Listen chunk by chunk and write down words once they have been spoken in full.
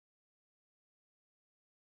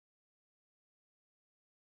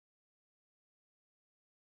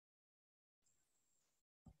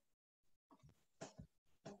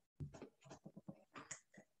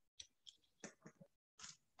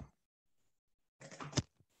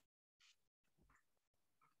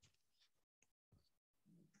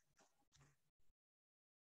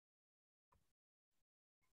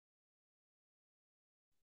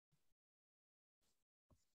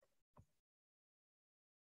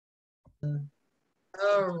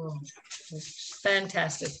Oh,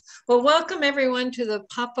 fantastic. Well, welcome everyone to the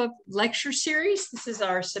pop-up lecture series. This is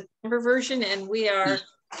our September version, and we are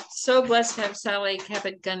so blessed to have Sally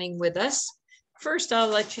Cabot Gunning with us. First, I'll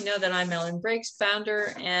let you know that I'm Ellen Briggs,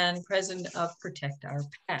 founder and president of Protect Our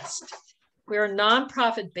Past. We're a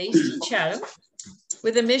nonprofit based in Chatham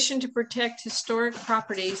with a mission to protect historic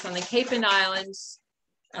properties on the Cape and Islands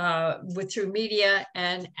through media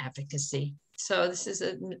and advocacy. So this is,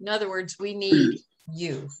 in other words, we need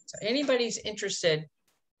you. So anybody's interested,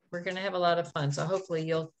 we're going to have a lot of fun. So hopefully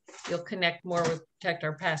you'll connect more with Protect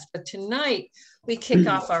Our Past. But tonight we kick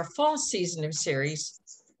off our fall season of series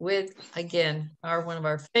with, again, one of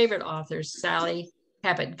our favorite authors, Sally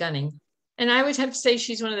Cabot Gunning. And I would have to say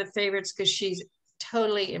she's one of the favorites because she's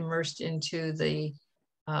totally immersed into the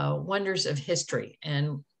wonders of history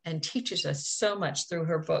and teaches us so much through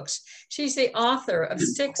her books. She's the author of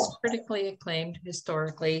 6 critically acclaimed,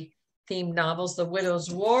 historically themed novels, The Widow's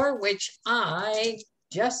War, which I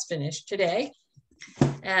just finished today,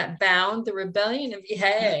 Bound, The Rebellion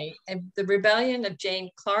of Jane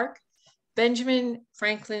Clark, Benjamin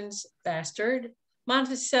Franklin's Bastard,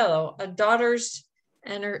 Monticello,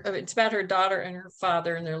 it's about her daughter and her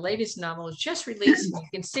father, and their latest novel is just released, and you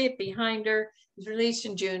can see it behind her. It was released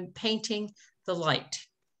in June, Painting the Light.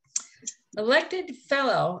 Elected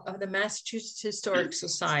Fellow of the Massachusetts Historic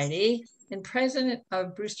Society and President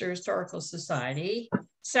of Brewster Historical Society,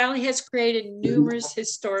 Sally has created numerous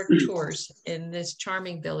historic tours in this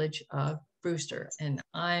charming village of Brewster, and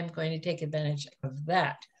I'm going to take advantage of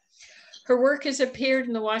that. Her work has appeared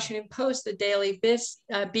in the Washington Post, the Daily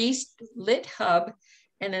Beast, Lit Hub,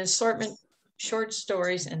 and an assortment of short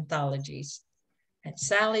stories anthologies. And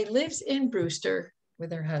Sally lives in Brewster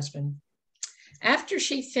with her husband. After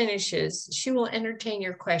she finishes, she will entertain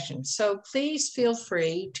your questions. So please feel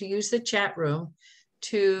free to use the chat room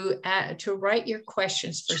to write your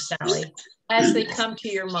questions for Sally as they come to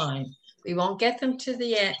your mind. We won't get them to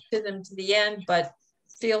the end, but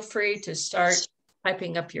feel free to start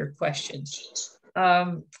typing up your questions.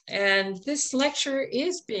 And this lecture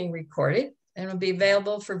is being recorded and will be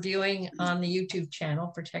available for viewing on the YouTube channel,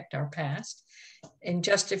 Protect Our Past, in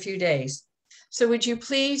just a few days. So would you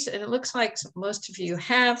please, and it looks like most of you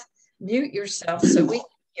have, mute yourself so we can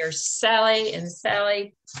hear Sally. And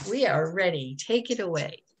Sally, we are ready. Take it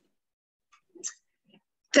away.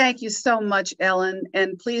 Thank you so much, Ellen.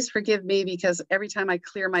 And please forgive me because every time I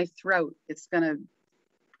clear my throat, it's going to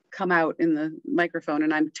come out in the microphone,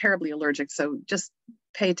 and I'm terribly allergic. So just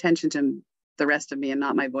pay attention to the rest of me and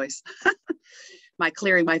not my voice. My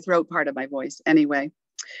clearing my throat part of my voice. Anyway,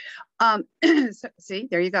 see,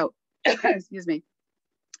 there you go. Excuse me.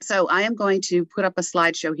 So I am going to put up a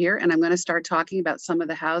slideshow here, and I'm going to start talking about some of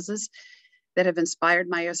the houses that have inspired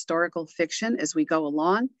my historical fiction as we go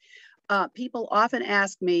along. People often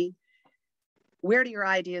ask me, where do your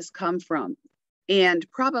ideas come from? And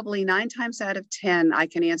probably 9 times out of 10, I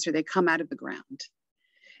can answer they come out of the ground.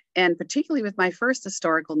 And particularly with my first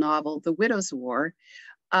historical novel, The Widow's War,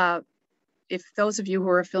 if those of you who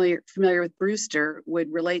are familiar with Brewster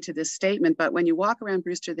would relate to this statement, but when you walk around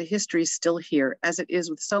Brewster, the history is still here, as it is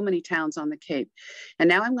with so many towns on the Cape. And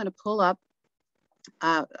now I'm going to pull up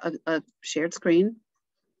a shared screen.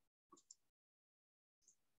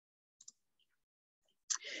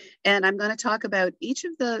 And I'm going to talk about each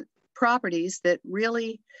of the properties that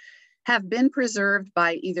really have been preserved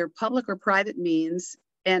by either public or private means.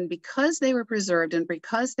 And because they were preserved and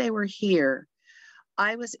because they were here,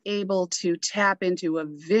 I was able to tap into a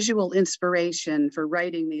visual inspiration for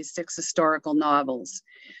writing these 6 historical novels.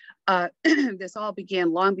 This all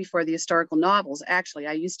began long before the historical novels. Actually,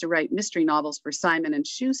 I used to write mystery novels for Simon &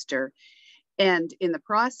 Schuster. And in the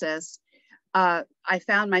process, I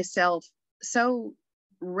found myself so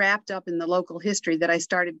wrapped up in the local history that I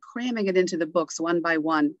started cramming it into the books one by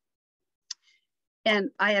one. And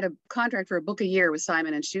I had a contract for a book a year with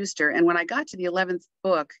Simon & Schuster. And when I got to the 11th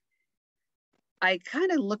book, I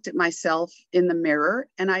kind of looked at myself in the mirror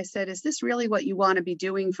and I said, is this really what you want to be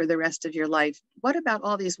doing for the rest of your life? What about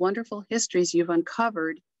all these wonderful histories you've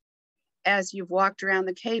uncovered as you've walked around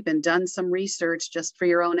the Cape and done some research just for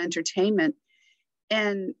your own entertainment?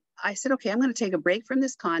 And I said, okay, I'm going to take a break from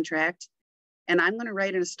this contract and I'm going to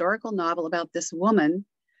write an historical novel about this woman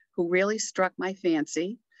who really struck my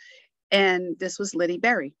fancy. And this was Liddy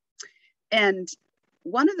Berry. And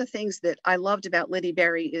one of the things that I loved about Liddy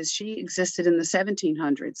Berry is she existed in the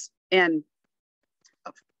 1700s. And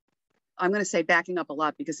I'm going to say backing up a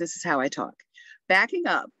lot because this is how I talk. Backing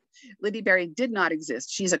up, Liddy Berry did not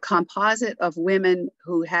exist. She's a composite of women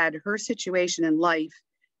who had her situation in life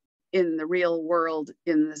in the real world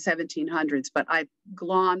in the 1700s, but I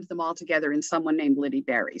glommed them all together in someone named Liddy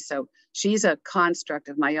Berry. So she's a construct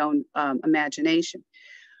of my own imagination.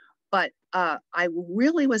 But I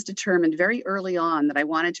really was determined very early on that I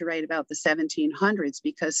wanted to write about the 1700s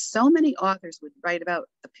because so many authors would write about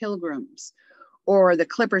the Pilgrims or the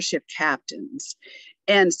clipper ship captains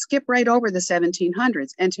and skip right over the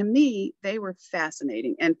 1700s. And to me, they were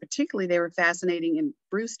fascinating. And particularly they were fascinating in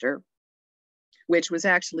Brewster, which was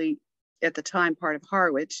actually at the time part of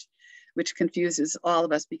Harwich, which confuses all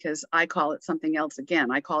of us because I call it something else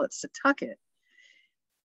again. I call it Setauket.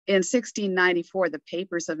 In 1694, the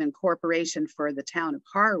papers of incorporation for the town of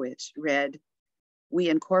Harwich read, "We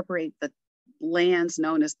incorporate the lands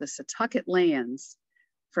known as the Setauket lands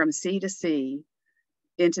from sea to sea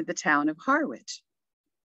into the town of Harwich."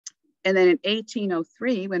 And then in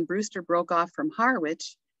 1803, when Brewster broke off from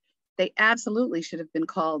Harwich, they absolutely should have been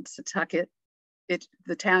called Setauket.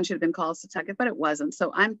 The town should have been called Setauket, but it wasn't.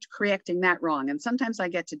 So I'm correcting that wrong. And sometimes I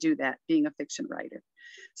get to do that being a fiction writer.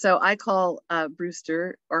 So I call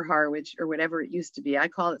Brewster or Harwich or whatever it used to be, I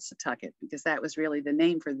call it Setauket because that was really the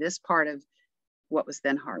name for this part of what was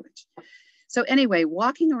then Harwich. So anyway,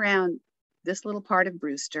 walking around this little part of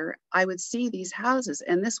Brewster, I would see these houses.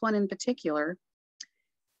 And this one in particular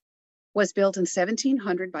was built in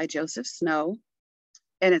 1700 by Joseph Snow.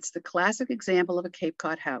 And it's the classic example of a Cape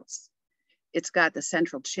Cod house. It's got the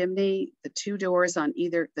central chimney, the two doors on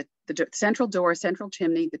either, the central door, central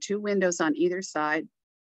chimney, the two windows on either side.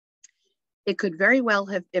 It could very well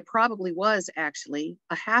have, it probably was actually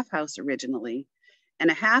a half house originally.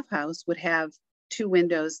 And a half house would have two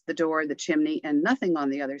windows, the door, the chimney, and nothing on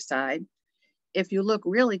the other side. If you look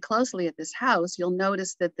really closely at this house, you'll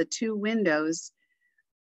notice that the two windows,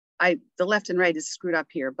 the left and right is screwed up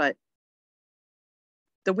here, but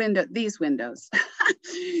these windows,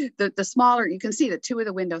 the smaller, you can see that two of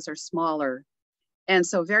the windows are smaller. And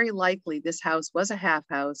so very likely this house was a half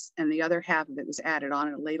house and the other half of it was added on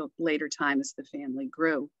at a later time as the family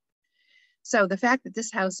grew. So the fact that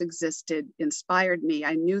this house existed inspired me.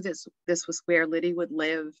 I knew this was where Liddy would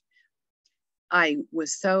live. I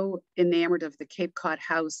was so enamored of the Cape Cod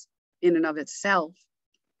house in and of itself.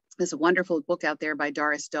 There's a wonderful book out there by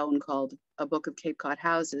Doris Doan called A Book of Cape Cod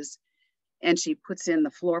Houses. And she puts in the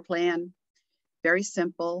floor plan, very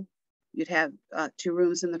simple. You'd have two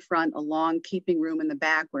rooms in the front, a long keeping room in the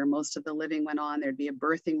back where most of the living went on. There'd be a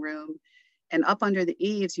birthing room. And up under the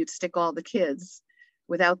eaves, you'd stick all the kids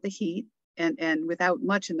without the heat and without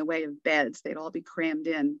much in the way of beds. They'd all be crammed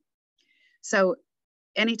in. So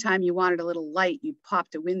anytime you wanted a little light, you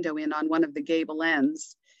popped a window in on one of the gable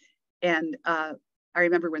ends. And I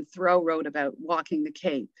remember when Thoreau wrote about walking the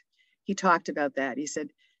Cape, he talked about that. He said,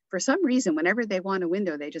 for some reason, whenever they want a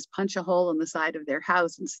window, they just punch a hole in the side of their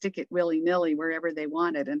house and stick it willy-nilly wherever they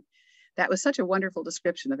want it. And that was such a wonderful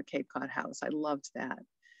description of a Cape Cod house. I loved that.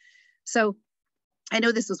 So I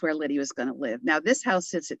know this is where Liddy was going to live. Now, this house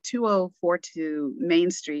sits at 2042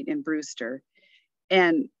 Main Street in Brewster.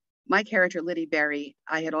 And my character, Liddy Berry,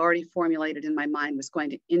 I had already formulated in my mind was going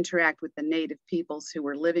to interact with the native peoples who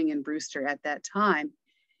were living in Brewster at that time.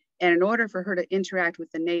 And in order for her to interact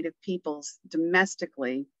with the native peoples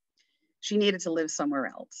domestically, she needed to live somewhere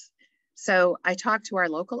else. So I talked to our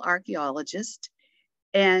local archaeologist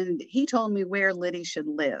and he told me where Liddy should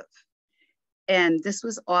live. And this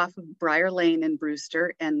was off of Briar Lane in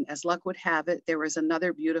Brewster. And as luck would have it, there was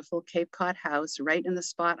another beautiful Cape Cod house right in the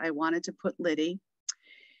spot I wanted to put Liddy.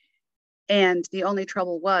 And the only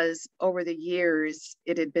trouble was over the years,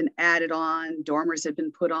 it had been added on, dormers had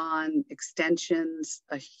been put on, extensions,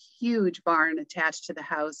 a huge barn attached to the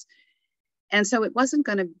house. And so it wasn't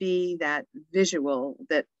going to be that visual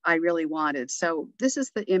that I really wanted. So this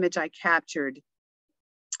is the image I captured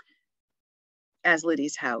as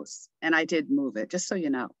Liddy's house. And I did move it, just so you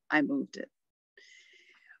know, I moved it.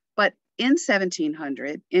 But in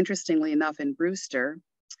 1700, interestingly enough, in Brewster,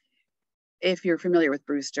 if you're familiar with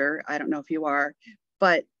Brewster, I don't know if you are,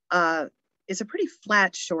 but it's a pretty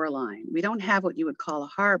flat shoreline. We don't have what you would call a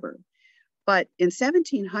harbor. But in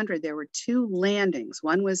 1700, there were two landings.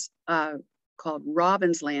 One was called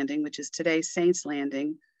Robin's Landing, which is today Saints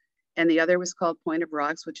Landing, and the other was called Point of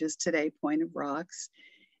Rocks, which is today Point of Rocks.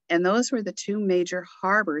 And those were the two major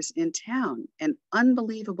harbors in town, and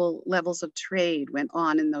unbelievable levels of trade went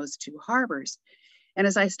on in those two harbors. And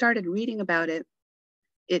as I started reading about it,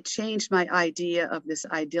 it changed my idea of this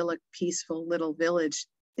idyllic, peaceful little village.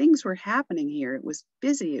 Things were happening here. It was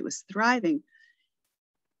busy, it was thriving.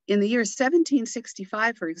 In the year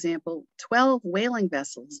 1765, for example, 12 whaling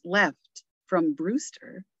vessels left from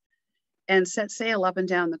Brewster and set sail up and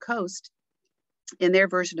down the coast. in their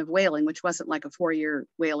version of whaling, which wasn't like a 4-year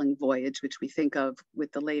whaling voyage, which we think of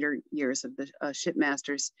with the later years of the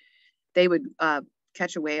shipmasters, they would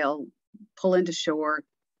catch a whale, pull into shore,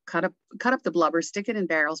 cut up the blubber, stick it in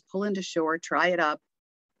barrels, pull into shore, try it up,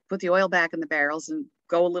 put the oil back in the barrels, and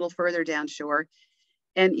go a little further down shore.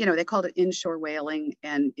 And, you know, they called it inshore whaling,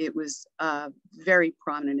 and it was very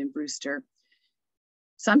prominent in Brewster.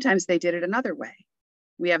 Sometimes they did it another way.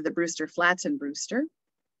 We have the Brewster Flats in Brewster,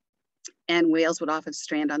 and whales would often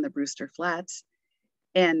strand on the Brewster Flats.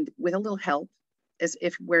 And with a little help, as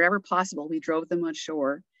if wherever possible, we drove them on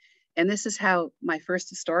shore. And this is how my first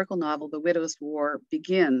historical novel, The Widow's War,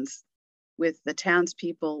 begins, with the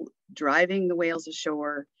townspeople driving the whales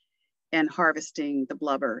ashore and harvesting the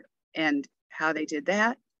blubber. And how they did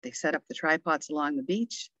that, they set up the tripods along the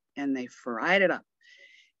beach and they fried it up.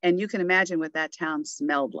 And you can imagine what that town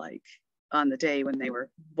smelled like on the day when they were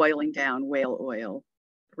boiling down whale oil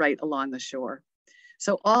right along the shore.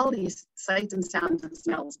 So all these sights and sounds and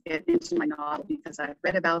smells get into my novel because I've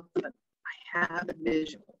read about them, but I have a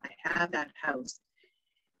visual, I have that house.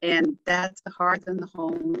 And that's the hearth and the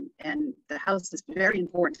home. And the house is very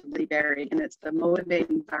important to Lee Berry, and it's the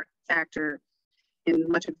motivating factor in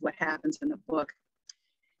much of what happens in the book.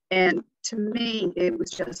 And to me, it was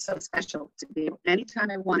just so special to be able, anytime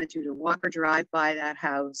I wanted to walk or drive by that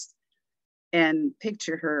house and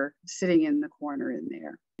picture her sitting in the corner in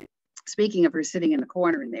there. Speaking of her sitting in the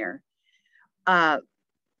corner in there,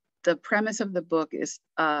 the premise of the book is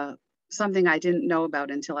something I didn't know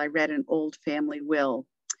about until I read an old family will.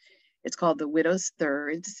 It's called The Widow's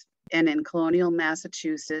Thirds. And in colonial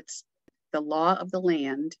Massachusetts, the law of the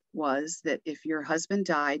land was that if your husband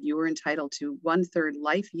died, you were entitled to 1/3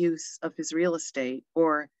 life use of his real estate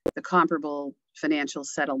or the comparable financial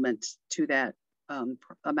settlement to that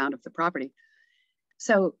amount of the property.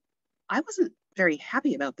 So I wasn't very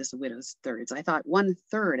happy about this widow's thirds. I thought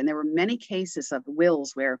 1/3, and there were many cases of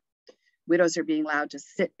wills where widows are being allowed to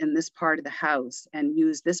sit in this part of the house and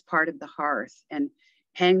use this part of the hearth and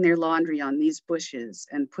hang their laundry on these bushes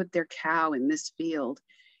and put their cow in this field.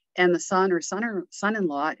 And the son or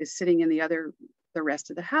son-in-law is sitting in the rest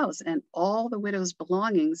of the house. And all the widow's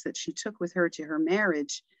belongings that she took with her to her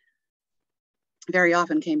marriage very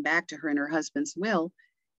often came back to her in her husband's will.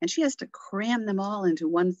 And she has to cram them all into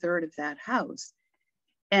 1/3 of that house.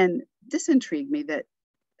 And this intrigued me, that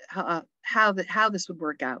how this would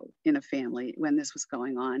work out in a family when this was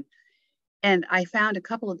going on. And I found a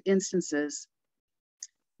couple of instances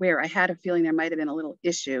where I had a feeling there might have been a little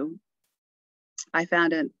issue. I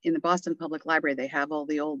found in the Boston Public Library, they have all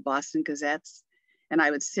the old Boston Gazettes, and I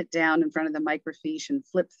would sit down in front of the microfiche and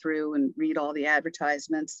flip through and read all the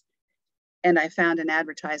advertisements. And I found an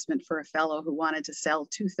advertisement for a fellow who wanted to sell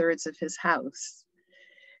 2/3 of his house.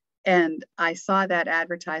 And I saw that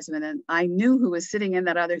advertisement and I knew who was sitting in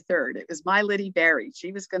that other third. It was my Liddy Berry.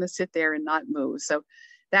 She was going to sit there and not move. So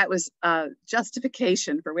that was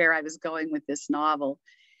justification for where I was going with this novel.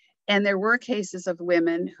 And there were cases of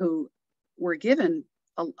women who were given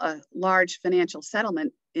a large financial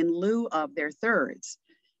settlement in lieu of their thirds.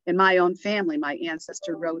 In my own family, my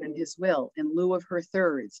ancestor wrote in his will, in lieu of her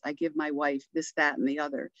thirds, I give my wife this, that, and the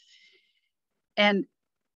other. And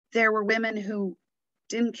there were women who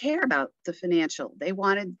didn't care about the financial. They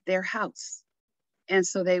wanted their house. And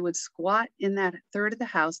so they would squat in that third of the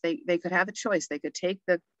house. They could have a choice. They could take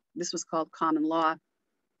this was called common law.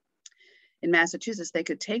 In Massachusetts, they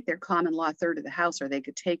could take their common law third of the house, or they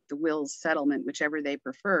could take the will's settlement, whichever they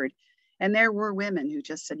preferred. And there were women who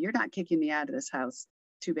just said, you're not kicking me out of this house.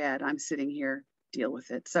 Too bad, I'm sitting here, deal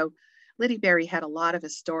with it. So Liddy Berry had a lot of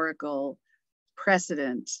historical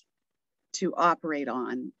precedent to operate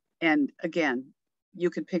on. And again, you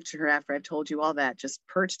can picture her, after I've told you all that, just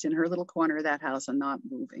perched in her little corner of that house and not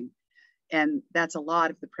moving. And that's a lot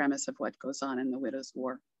of the premise of what goes on in The Widow's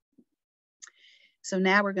War. So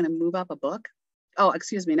now we're going to move up a book. Oh,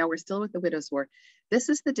 excuse me. No, we're still with The Widow's War. This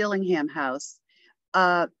is the Dillingham House.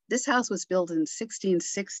 This house was built in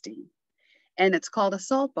 1660, and it's called a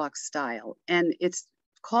salt box style. And it's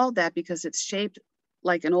called that because it's shaped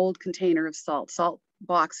like an old container of salt. Salt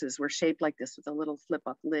boxes were shaped like this with a little flip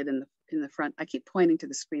up lid in the front. I keep pointing to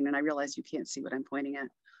the screen and I realize you can't see what I'm pointing at.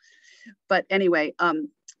 But anyway,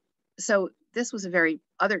 so this was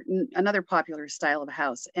another popular style of a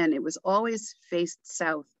house, and it was always faced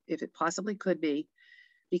south if it possibly could be,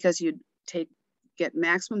 because you'd get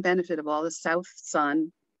maximum benefit of all the south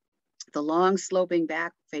sun. The long sloping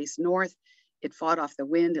back faced north. It fought off the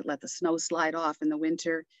wind. It let the snow slide off in the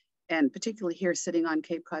winter. And particularly here sitting on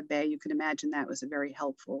Cape Cod Bay, you can imagine that was a very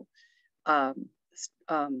helpful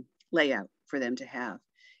layout for them to have.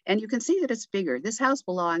 And you can see that it's bigger. This house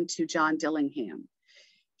belonged to John Dillingham.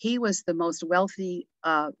 He was the most wealthy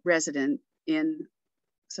resident in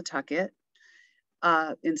Setauket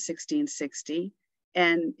in 1660.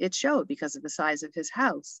 And it showed because of the size of his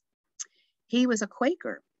house. He was a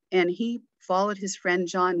Quaker, and he followed his friend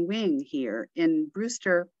John Wing here. In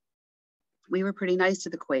Brewster, we were pretty nice to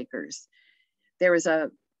the Quakers. There was a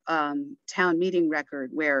town meeting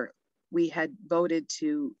record where we had voted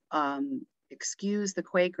to excuse the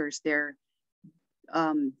Quakers their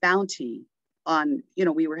bounty on,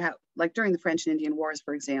 we were like during the French and Indian Wars,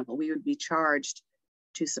 for example, we would be charged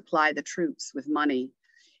to supply the troops with money.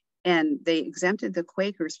 And they exempted the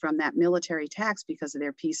Quakers from that military tax because of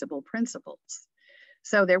their peaceable principles.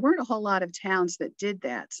 So there weren't a whole lot of towns that did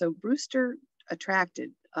that. So Brewster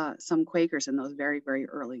attracted some Quakers in those very, very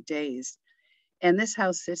early days. And this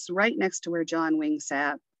house sits right next to where John Wing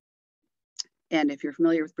sat. And if you're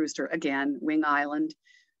familiar with Brewster, again, Wing Island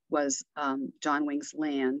was John Wing's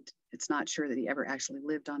land. It's not sure that he ever actually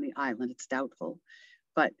lived on the island. It's doubtful.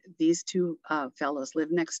 But these two fellows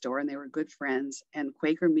lived next door, and they were good friends, and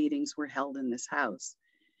Quaker meetings were held in this house.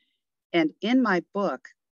 And in my book,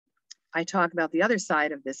 I talk about the other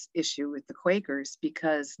side of this issue with the Quakers,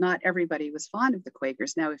 because not everybody was fond of the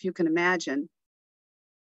Quakers. Now, if you can imagine,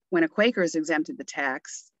 when a Quaker is exempted the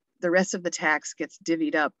tax, the rest of the tax gets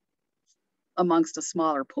divvied up amongst a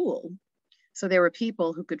smaller pool. So there were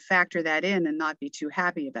people who could factor that in and not be too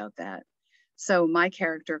happy about that. So my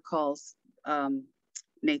character calls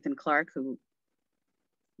Nathan Clark, the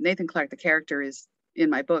character is in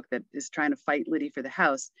my book that is trying to fight Liddy for the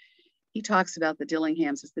house. He talks about the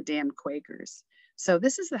Dillinghams as the damned Quakers. So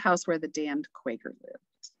this is the house where the damned Quaker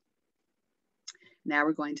lived. Now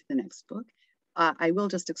we're going to the next book. I will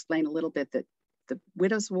just explain a little bit that The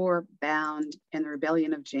Widow's War, Bound, and The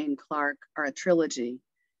Rebellion of Jane Clark are a trilogy.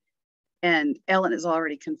 And Ellen has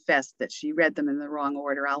already confessed that she read them in the wrong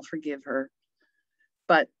order. I'll forgive her.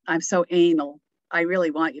 But I'm so anal. I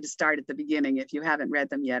really want you to start at the beginning if you haven't read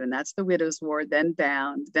them yet. And that's The Widow's War, then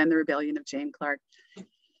Bound, then The Rebellion of Jane Clark.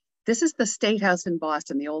 This is the State House in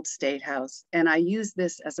Boston, the old State House. And I use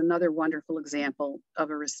this as another wonderful example of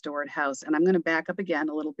a restored house. And I'm going to back up again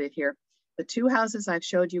a little bit here. The two houses I've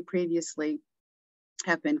showed you previously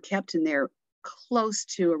have been kept in their close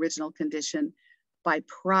to original condition by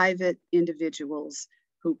private individuals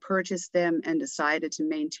who purchased them and decided to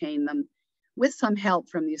maintain them with some help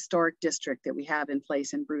from the historic district that we have in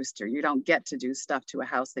place in Brewster. You don't get to do stuff to a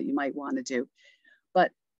house that you might want to do.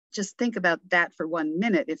 But just think about that for 1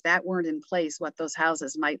 minute. If that weren't in place, what those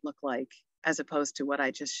houses might look like, as opposed to what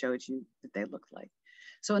I just showed you that they look like.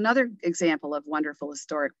 So another example of wonderful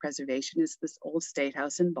historic preservation is this old State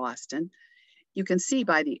House in Boston. You can see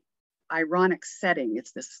by the ironic setting,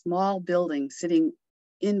 it's this small building sitting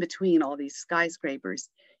in between all these skyscrapers.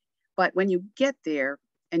 But when you get there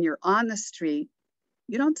and you're on the street,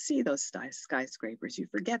 you don't see those skyscrapers. You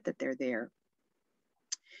forget that they're there.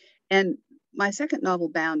 And my second novel,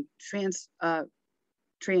 Bound,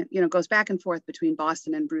 goes back and forth between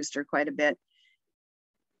Boston and Brewster quite a bit.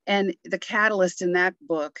 And the catalyst in that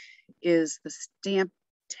book is the stamp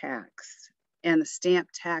tax and the stamp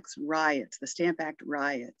tax riots, the Stamp Act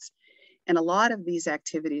riots. And a lot of these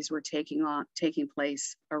activities were taking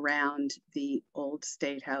place around the old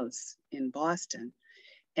State House in Boston.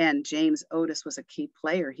 And James Otis was a key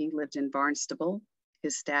player. He lived in Barnstable.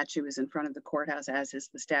 His statue is in front of the courthouse, as is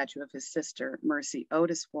the statue of his sister, Mercy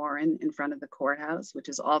Otis Warren, in front of the courthouse, which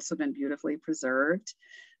has also been beautifully preserved,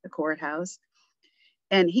 the courthouse.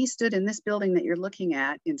 And he stood in this building that you're looking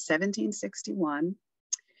at in 1761.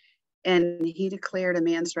 And he declared a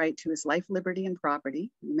man's right to his life, liberty, and property.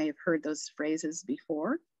 You may have heard those phrases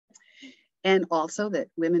before. And also that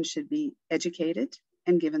women should be educated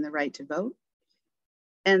and given the right to vote,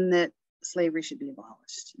 and that slavery should be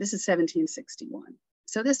abolished. This is 1761.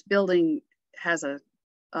 So this building has a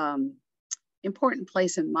important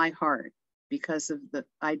place in my heart because of the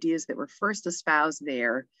ideas that were first espoused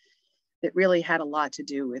there that really had a lot to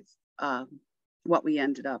do with what we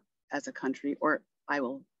ended up as a country, or I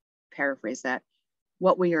will paraphrase that,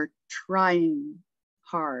 what we are trying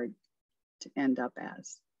hard to end up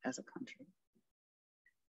as a country.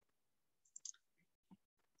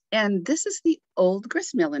 And this is the old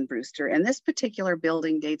grist mill in Brewster. And this particular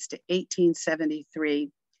building dates to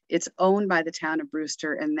 1873. It's owned by the town of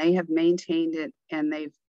Brewster, and they have maintained it, and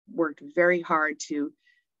they've worked very hard to,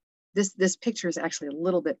 this picture is actually a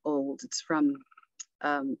little bit old. It's from,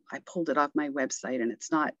 I pulled it off my website, and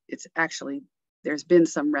it's actually, there's been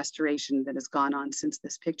some restoration that has gone on since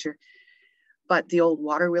this picture, but the old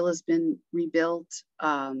water wheel has been rebuilt.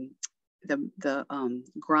 The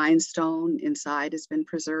grindstone inside has been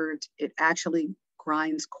preserved. It actually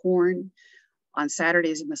grinds corn. On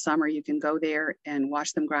Saturdays in the summer, you can go there and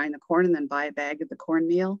watch them grind the corn and then buy a bag of the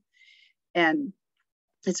cornmeal. And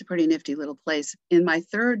it's a pretty nifty little place. In my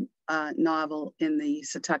third novel in the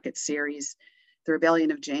Setauket series, The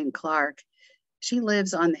Rebellion of Jane Clark, she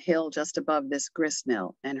lives on the hill just above this grist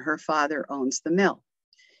mill, and her father owns the mill.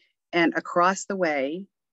 And across the way,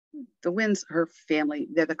 her family,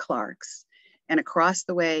 they're the Clarks. And across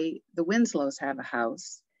the way, the Winslows have a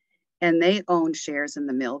house, and they own shares in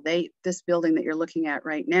the mill. This building that you're looking at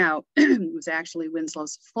right now was actually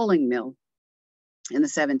Winslow's fulling mill in the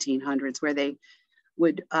 1700s, where they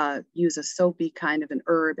would use a soapy kind of an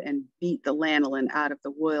herb and beat the lanolin out of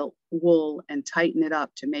the wool and tighten it up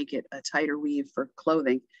to make it a tighter weave for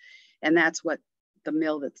clothing. And that's what the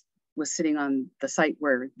mill that was sitting on the site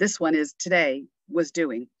where this one is today was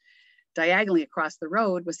doing. Diagonally across the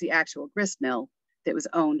road was the actual grist mill that was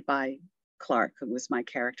owned by Clark, who was my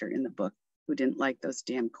character in the book, who didn't like those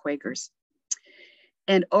damn Quakers.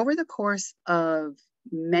 And over the course of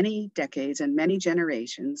many decades and many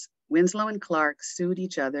generations, Winslow and Clark sued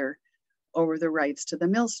each other over the rights to the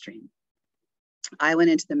mill stream. I went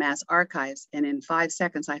into the Mass Archives, and in 5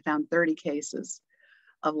 seconds, I found 30 cases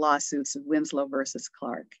of lawsuits of Winslow versus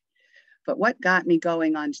Clark. But what got me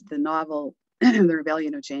going on the novel, The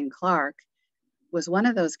Rebellion of Jane Clark, was one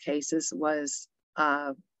of those cases was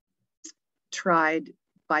tried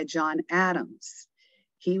by John Adams.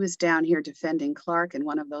 He was down here defending Clark in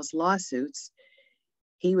one of those lawsuits.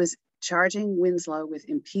 He was charging Winslow with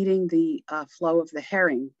impeding the flow of the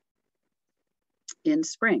herring in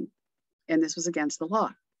spring. And this was against the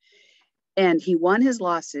law. And he won his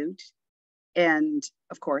lawsuit. And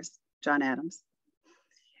of course, John Adams.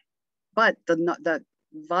 But the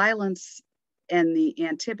violence and the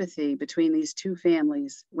antipathy between these two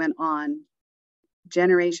families went on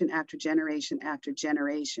generation after generation after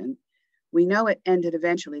generation. We know it ended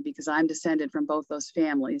eventually because I'm descended from both those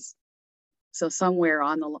families. So somewhere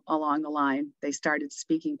along the line, they started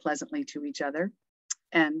speaking pleasantly to each other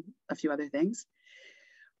and a few other things.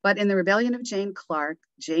 But in The Rebellion of Jane Clark,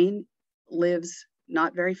 Jane lives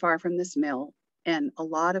not very far from this mill, and a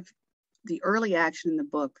lot of the early action in the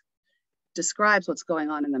book describes what's going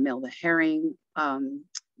on in the mill, the herring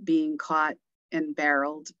being caught and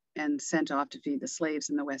barreled and sent off to feed the slaves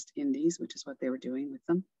in the West Indies, which is what they were doing with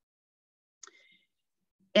them.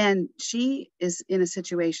 And she is in a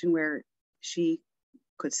situation where she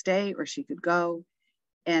could stay or she could go,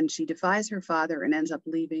 and she defies her father and ends up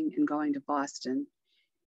leaving and going to Boston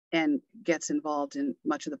and gets involved in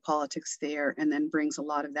much of the politics there, and then brings a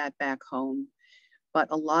lot of that back home. But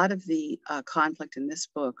a lot of the conflict in this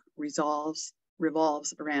book revolves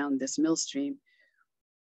around this mill stream.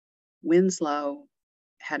 Winslow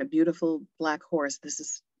had a beautiful black horse, this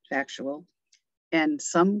is factual, and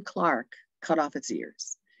some Clark cut off its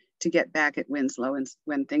ears to get back at Winslow and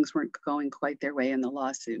when things weren't going quite their way in the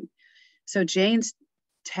lawsuit. So Jane's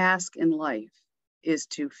task in life is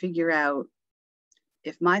to figure out,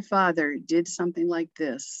 if my father did something like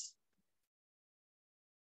this,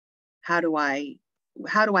 how do I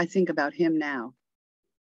think about him now?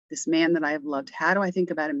 This man that I have loved, how do I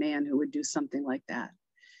think about a man who would do something like that?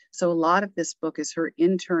 So a lot of this book is her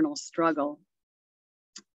internal struggle.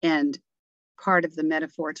 And part of the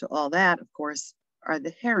metaphor to all that, of course, are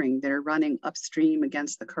the herring that are running upstream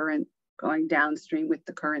against the current, going downstream with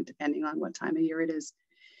the current, depending on what time of year it is.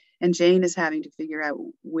 And Jane is having to figure out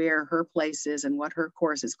where her place is and what her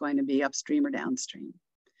course is going to be, upstream or downstream.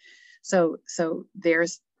 So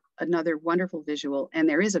there's another wonderful visual, and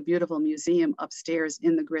there is a beautiful museum upstairs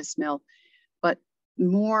in the grist mill. But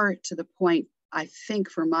more to the point, I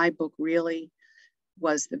think for my book really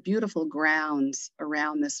was the beautiful grounds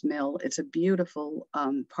around this mill. It's a beautiful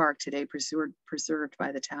park today, preserved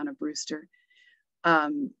by the town of Brewster.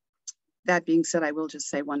 That being said, I will just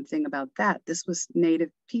say one thing about that. This was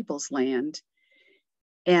Native people's land.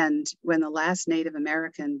 And when the last Native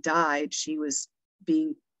American died, she was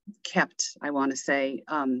being kept, I want to say,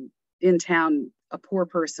 in town. A poor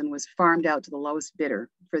person was farmed out to the lowest bidder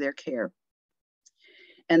for their care.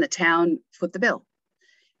 And the town foot the bill.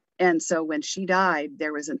 And so when she died,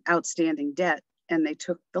 there was an outstanding debt, and they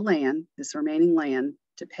took the land, this remaining land,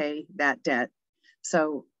 to pay that debt.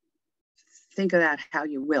 So think of that how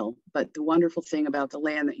you will. But the wonderful thing about the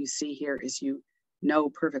land that you see here is you know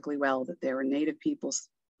perfectly well that there were Native peoples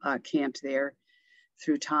camped there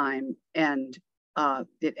through time. And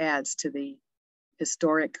it adds to the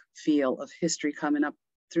historic feel of history coming up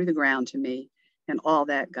through the ground to me. And all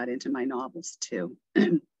that got into my novels too.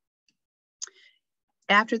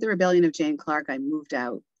 After The Rebellion of Jane Clark, I moved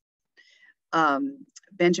out.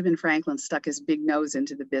 Benjamin Franklin stuck his big nose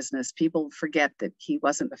into the business. People forget that he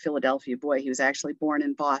wasn't a Philadelphia boy. He was actually born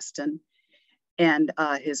in Boston, and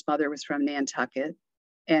his mother was from Nantucket,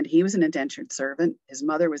 and he was an indentured servant. His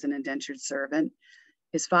mother was an indentured servant.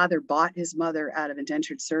 His father bought his mother out of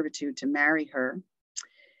indentured servitude to marry her.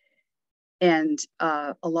 And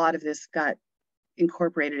a lot of this got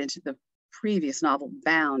incorporated into the previous novel,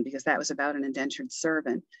 Bound, because that was about an indentured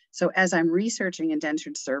servant. So as I'm researching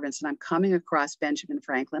indentured servants and I'm coming across Benjamin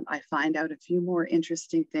Franklin, I find out a few more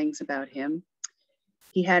interesting things about him.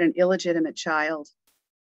 He had an illegitimate child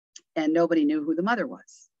and nobody knew who the mother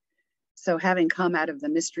was. So having come out of the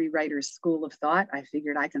mystery writer's school of thought, I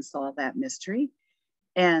figured I can solve that mystery.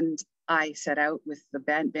 And I set out with the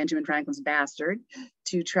Benjamin Franklin's bastard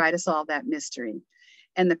to try to solve that mystery.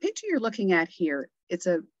 And the picture you're looking at here, it's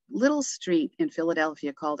a little street in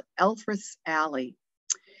Philadelphia called Elfreth's Alley.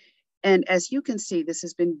 And as you can see, this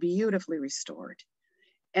has been beautifully restored.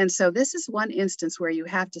 And so this is one instance where you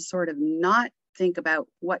have to sort of not think about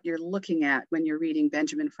what you're looking at when you're reading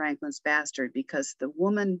Benjamin Franklin's Bastard, because the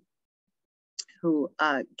woman who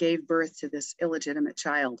gave birth to this illegitimate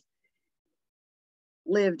child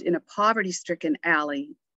lived in a poverty-stricken alley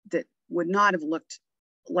that would not have looked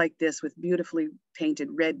like this, with beautifully painted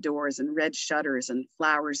red doors and red shutters and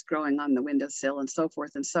flowers growing on the windowsill and so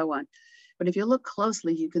forth and so on. But if you look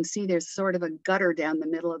closely, you can see there's sort of a gutter down the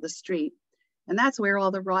middle of the street. And that's where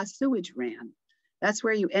all the raw sewage ran. That's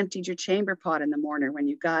where you emptied your chamber pot in the morning when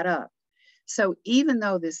you got up. So even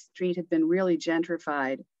though this street had been really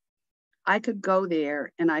gentrified, I could go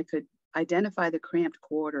there and I could identify the cramped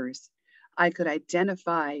quarters. I could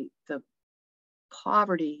identify the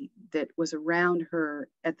poverty that was around her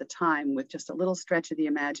at the time with just a little stretch of the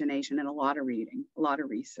imagination and a lot of reading, a lot of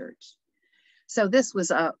research. So this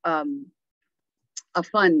was a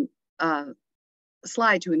fun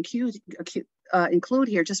slide to include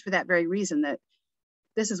here, just for that very reason, that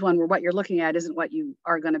this is one where what you're looking at isn't what you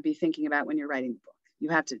are going to be thinking about when you're writing the book. You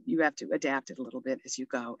have to adapt it a little bit as you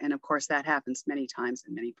go. And of course, that happens many times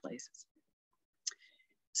in many places.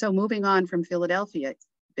 So moving on from Philadelphia,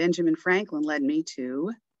 Benjamin Franklin led me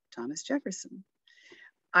to Thomas Jefferson.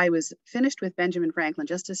 I was finished with Benjamin Franklin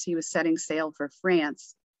just as he was setting sail for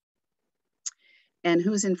France. And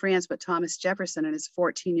who's in France but Thomas Jefferson and his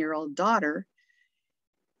 14-year-old daughter.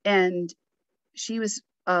 And she was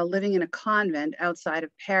living in a convent outside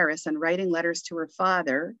of Paris and writing letters to her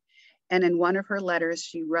father. And in one of her letters,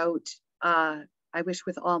 she wrote, I wish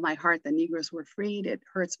with all my heart the Negroes were freed. It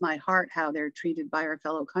hurts my heart how they're treated by our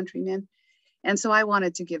fellow countrymen. And so I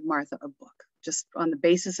wanted to give Martha a book just on the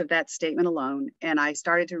basis of that statement alone. And I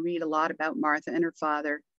started to read a lot about Martha and her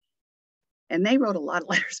father. And they wrote a lot of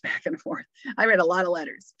letters back and forth. I read a lot of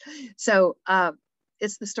letters. So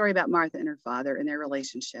it's the story about Martha and her father and their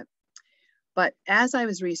relationship. But as I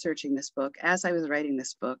was researching this book, as I was writing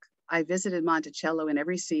this book, I visited Monticello in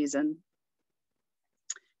every season.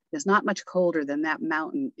 There's not much colder than that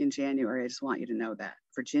mountain in January. I just want you to know that.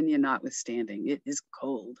 Virginia notwithstanding, it is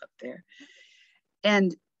cold up there.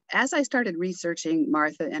 And as I started researching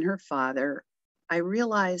Martha and her father, I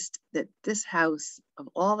realized that this house, of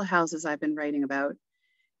all the houses I've been writing about,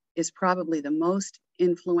 is probably the most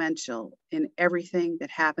influential in everything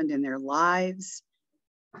that happened in their lives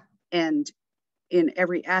and in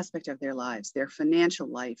every aspect of their lives, their financial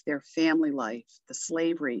life, their family life, the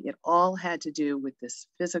slavery. It all had to do with this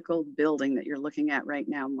physical building that you're looking at right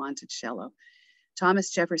now, Monticello. Thomas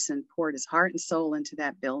Jefferson poured his heart and soul into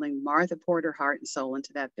that building. Martha poured her heart and soul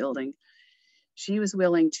into that building. She was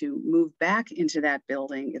willing to move back into that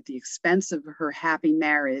building at the expense of her happy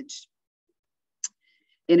marriage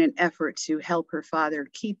in an effort to help her father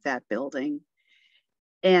keep that building.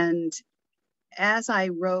 And as I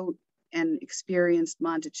wrote and experienced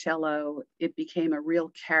Monticello, it became a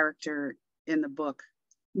real character in the book,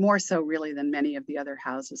 more so really than many of the other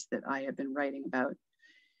houses that I have been writing about.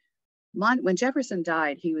 When Jefferson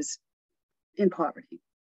died, he was in poverty.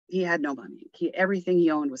 He had no money. Everything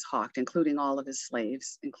he owned was hawked, including all of his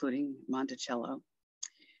slaves, including Monticello.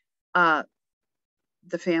 The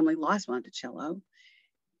family lost Monticello.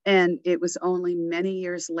 And it was only many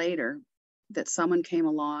years later that someone came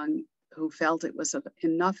along who felt it was of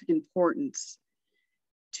enough importance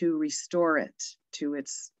to restore it to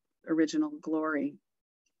its original glory.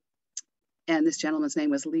 And this gentleman's name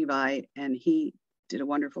was Levi, and he did a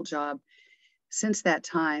wonderful job. Since that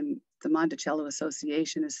time, the Monticello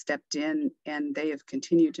Association has stepped in and they have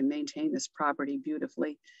continued to maintain this property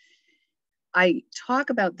beautifully. I talk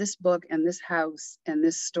about this book and this house and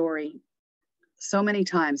this story so many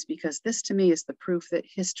times because this to me is the proof that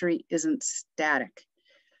history isn't static.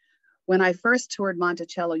 When I first toured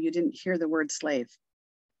Monticello, you didn't hear the word slave.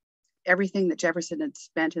 Everything that Jefferson had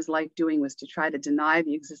spent his life doing was to try to deny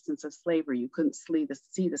the existence of slavery. You couldn't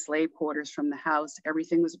see the slave quarters from the house.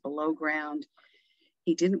 Everything was below ground.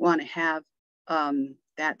 He didn't want to have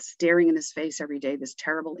that staring in his face every day, this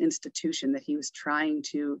terrible institution that he was trying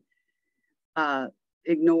to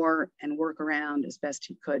ignore and work around as best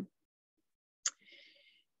he could.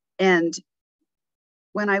 And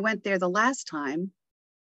when I went there the last time,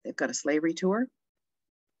 they've got a slavery tour.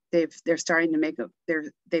 They're starting to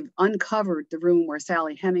they've uncovered the room where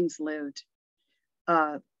Sally Hemings lived.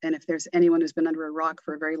 And if there's anyone who's been under a rock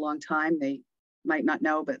for a very long time, they might not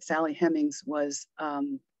know, but Sally Hemings was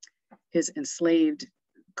his enslaved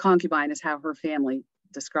concubine, is how her family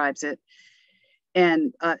describes it.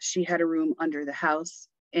 And she had a room under the house,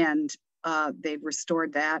 and they've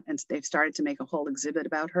restored that, and they've started to make a whole exhibit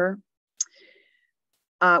about her.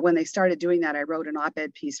 When they started doing that, I wrote an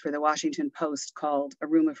op-ed piece for the Washington Post called A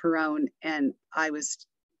Room of Her Own. And I was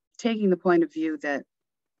taking the point of view that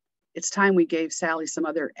it's time we gave Sally some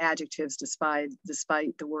other adjectives despite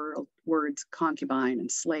the words concubine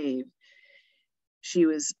and slave. She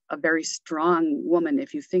was a very strong woman.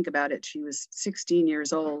 If you think about it, she was 16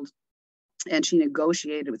 years old, and she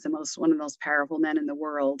negotiated with one of the most powerful men in the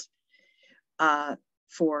world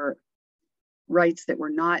for rights that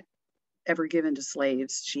were not ever given to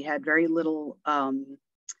slaves. She had very little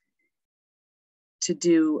to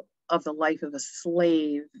do of the life of a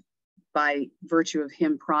slave by virtue of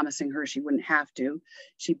him promising her she wouldn't have to.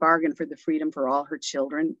 She bargained for the freedom for all her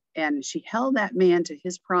children, and she held that man to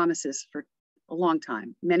his promises for a long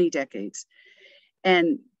time, many decades.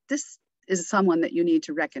 And this is someone that you need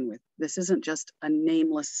to reckon with. This isn't just a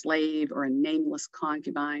nameless slave or a nameless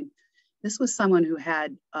concubine. This was someone who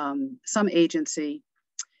had some agency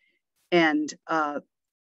and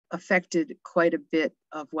affected quite a bit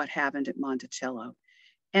of what happened at Monticello.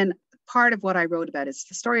 And part of what I wrote about is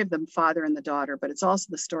the story of the father and the daughter, but it's also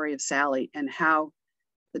the story of Sally and how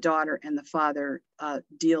the daughter and the father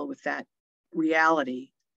deal with that reality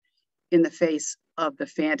in the face of the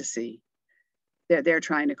fantasy that they're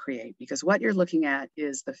trying to create. Because what you're looking at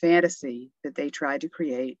is the fantasy that they tried to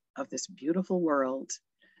create of this beautiful world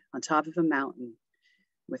on top of a mountain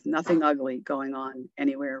with nothing ugly going on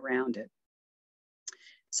anywhere around it.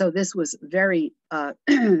 So this was very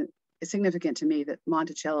significant to me that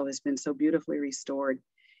Monticello has been so beautifully restored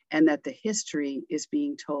and that the history is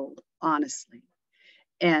being told honestly.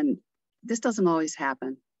 And this doesn't always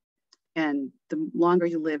happen. And the longer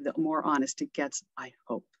you live, the more honest it gets, I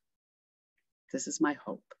hope. This is my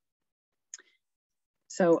hope.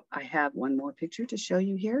 So I have one more picture to show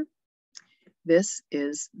you here. This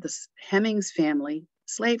is the Hemings family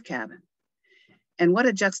slave cabin. And what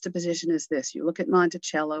a juxtaposition is this? You look at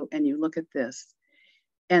Monticello and you look at this,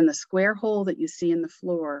 and the square hole that you see in the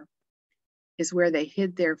floor is where they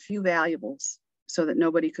hid their few valuables so that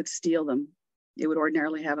nobody could steal them. It would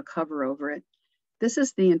ordinarily have a cover over it. This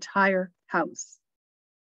is the entire house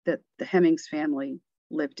that the Hemings family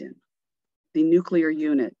lived in. The nuclear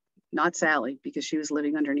unit, not Sally, because she was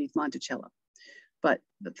living underneath Monticello. But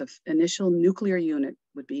the initial nuclear unit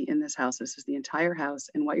would be in this house. This is the entire house.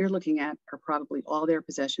 And what you're looking at are probably all their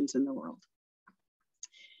possessions in the world.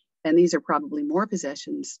 And these are probably more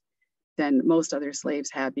possessions than most other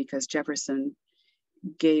slaves had, because Jefferson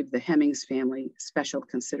gave the Hemings family special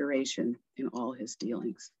consideration in all his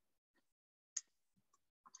dealings.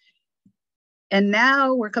 And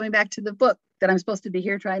now we're coming back to the book that I'm supposed to be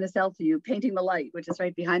here trying to sell to you, Painting the Light, which is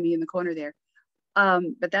right behind me in the corner there.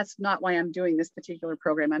 But that's not why I'm doing this particular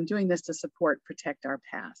program. I'm doing this to support Protect Our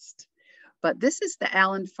Past. But this is the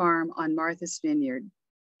Allen Farm on Martha's Vineyard.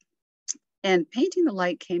 And Painting the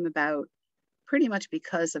Light came about pretty much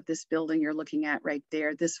because of this building you're looking at right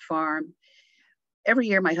there, this farm. Every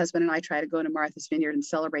year, my husband and I try to go to Martha's Vineyard and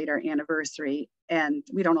celebrate our anniversary. And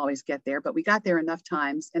we don't always get there, but we got there enough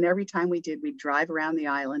times. And every time we did, we'd drive around the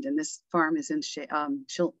island. And this farm is in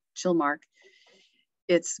Chilmark.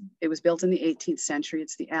 It was built in the 18th century.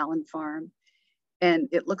 It's the Allen Farm. And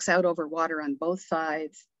it looks out over water on both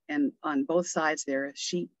sides. And on both sides, there are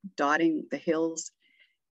sheep dotting the hills.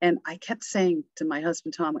 And I kept saying to my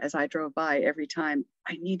husband, Tom, as I drove by every time,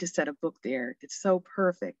 I need to set a book there. It's so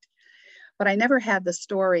perfect. But I never had the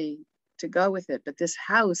story to go with it. But this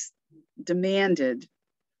house demanded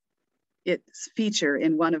its feature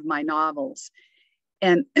in one of my novels.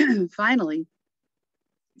 And finally,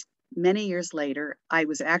 many years later, I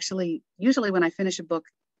was actually, usually when I finish a book,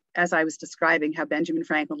 as I was describing how Benjamin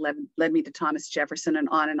Franklin led me to Thomas Jefferson and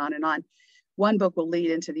on and on and on, one book will lead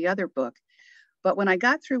into the other book. But when I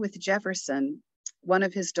got through with Jefferson, one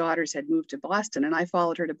of his daughters had moved to Boston, and I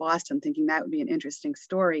followed her to Boston thinking that would be an interesting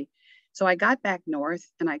story. So I got back north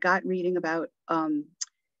and I got reading about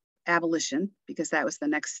abolition, because that was the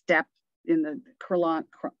next step in the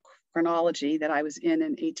chronology that I was in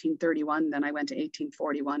 1831. Then I went to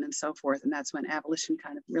 1841 and so forth. And that's when abolition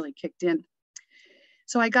kind of really kicked in.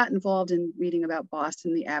 So I got involved in reading about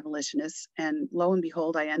Boston, the abolitionists, and lo and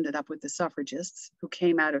behold, I ended up with the suffragists who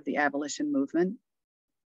came out of the abolition movement.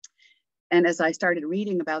 And as I started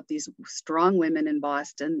reading about these strong women in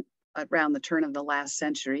Boston around the turn of the last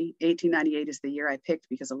century, 1898 is the year I picked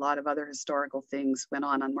because a lot of other historical things went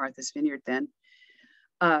on Martha's Vineyard then.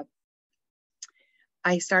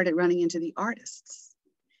 I started running into the artists.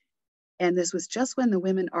 And this was just when the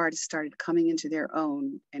women artists started coming into their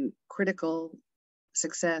own and critical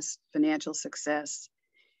success, financial success.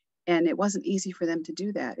 And it wasn't easy for them to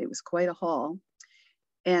do that. It was quite a haul.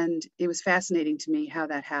 And it was fascinating to me how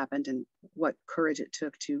that happened and what courage it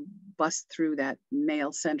took to bust through that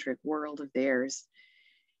male-centric world of theirs.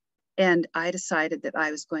 And I decided that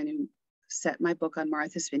I was going to set my book on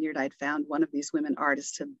Martha's Vineyard. I'd found one of these women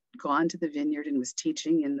artists had gone to the vineyard and was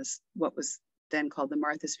teaching in this, what was then called the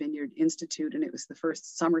Martha's Vineyard Institute. And it was the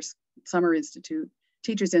first summer institute,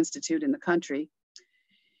 teachers institute in the country.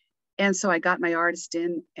 And so I got my artist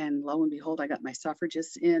in, and lo and behold, I got my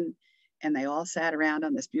suffragists in, and they all sat around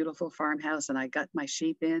on this beautiful farmhouse, and I got my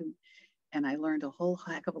sheep in, and I learned a whole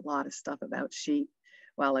heck of a lot of stuff about sheep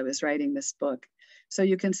while I was writing this book. So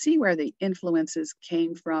you can see where the influences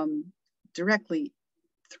came from directly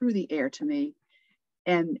through the air to me.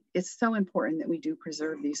 And it's so important that we do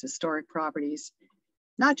preserve these historic properties,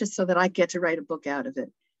 not just so that I get to write a book out of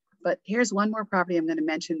it. But here's one more property I'm going to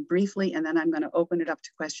mention briefly, and then I'm going to open it up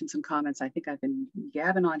to questions and comments. I think I've been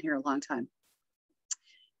gabbing on here a long time.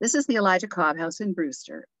 This is the Elijah Cobb House in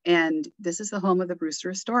Brewster, and this is the home of the Brewster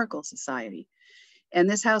Historical Society. And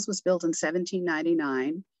this house was built in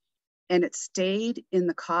 1799, and it stayed in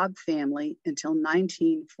the Cobb family until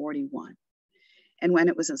 1941. And when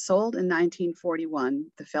it was sold in 1941,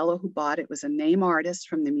 the fellow who bought it was a name artist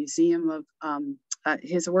from the Museum of,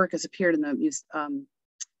 his work has appeared in the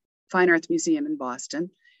Fine Arts Museum in Boston.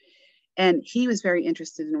 And he was very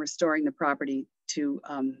interested in restoring the property to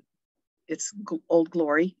its old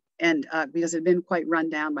glory. And because it had been quite run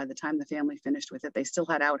down by the time the family finished with it. They still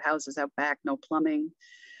had outhouses out back, no plumbing.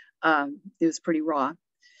 It was pretty raw.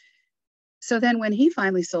 So then when he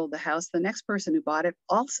finally sold the house, the next person who bought it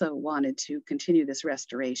also wanted to continue this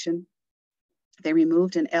restoration. They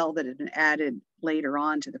removed an L that had been added later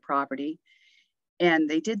on to the property. And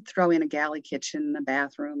they did throw in a galley kitchen, a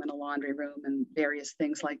bathroom, and a laundry room, and various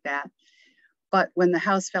things like that. But when the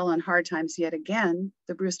house fell on hard times yet again,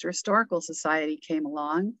 the Brewster Historical Society came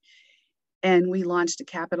along, and we launched a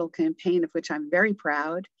capital campaign of which I'm very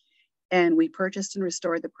proud. And we purchased and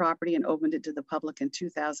restored the property and opened it to the public in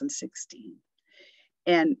 2016.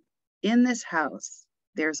 And in this house,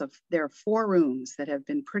 there are 4 rooms that have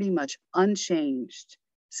been pretty much unchanged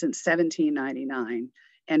since 1799,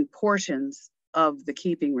 and portions of the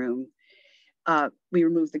keeping room. We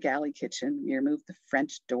removed the galley kitchen, we removed the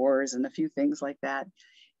French doors and a few things like that.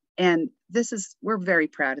 And we're very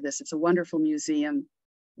proud of this. It's a wonderful museum.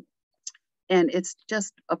 And it's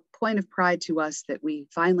just a point of pride to us that we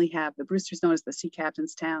finally have, the Brewster's known as the Sea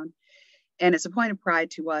Captain's Town. And it's a point of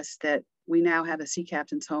pride to us that we now have a Sea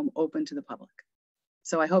Captain's home open to the public.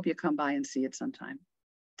 So I hope you come by and see it sometime.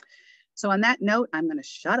 So on that note, I'm going to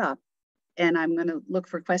shut up, and I'm going to look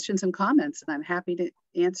for questions and comments, and I'm happy to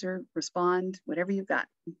answer, respond, whatever you've got.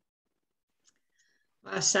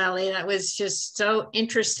 Wow, Sally, that was just so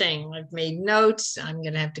interesting. I've made notes. I'm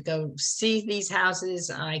going to have to go see these houses.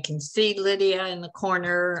 I can see Lydia in the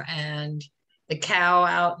corner and the cow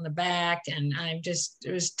out in the back. And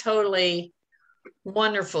it was totally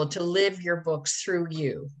wonderful to live your books through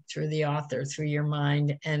you, through the author, through your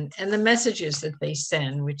mind, and the messages that they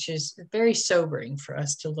send, which is very sobering for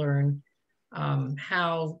us to learn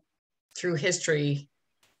how through history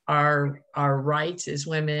our rights as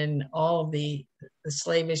women, all of the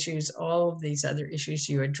slave issues, all of these other issues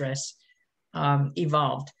you address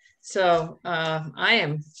evolved. So I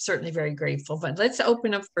am certainly very grateful, but let's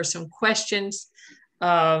open up for some questions.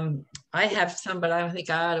 I have some, but I don't think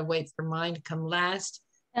I ought to wait for mine to come last.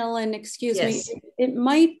 Ellen, excuse Yes. me. It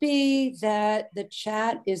might be that the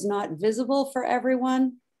chat is not visible for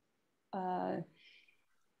everyone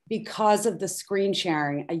because of the screen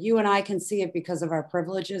sharing. You and I can see it because of our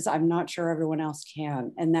privileges. I'm not sure everyone else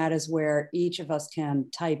can. And that is where each of us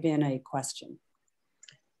can type in a question.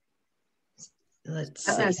 Let's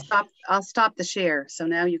see. I'll stop the share. So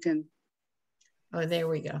now you can. Oh, there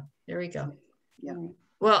we go. There we go. Yeah.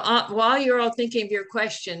 Well, while you're all thinking of your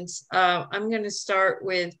questions, I'm going to start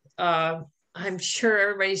with, I'm sure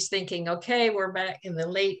everybody's thinking, okay, we're back in the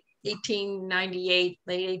late 1898,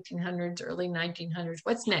 late 1800s, early 1900s.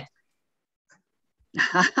 What's next?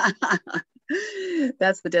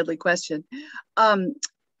 That's the deadly question.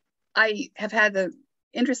 I have had the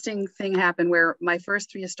interesting thing happen where my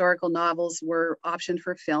first 3 historical novels were optioned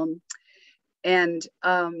for film. And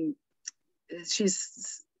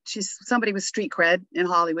she's somebody with street cred in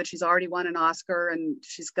Hollywood. She's already won an Oscar and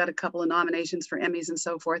she's got a couple of nominations for Emmys and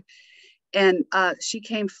so forth. And she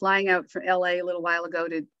came flying out from LA a little while ago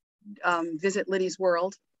to visit Liddy's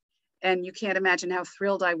World. And you can't imagine how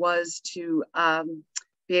thrilled I was to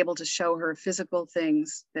be able to show her physical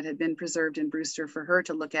things that had been preserved in Brewster for her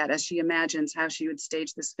to look at as she imagines how she would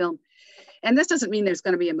stage this film. And this doesn't mean there's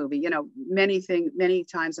going to be a movie. You know, many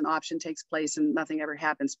times an option takes place and nothing ever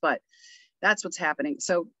happens, but that's what's happening.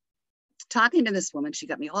 So talking to this woman, she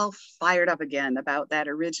got me all fired up again about that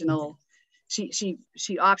original. She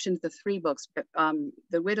optioned the 3 books,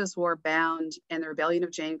 The Widow's War, Bound, and The Rebellion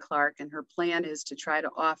of Jane Clark. And her plan is to try to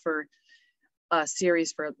offer a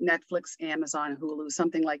series for Netflix, Amazon, Hulu,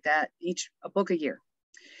 something like that, a book a year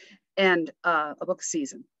and a book a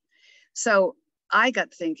season. So I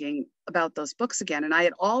got thinking about those books again. And I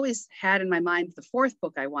had always had in my mind the 4th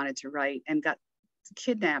book I wanted to write and got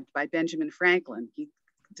kidnapped by Benjamin Franklin. He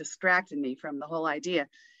distracted me from the whole idea.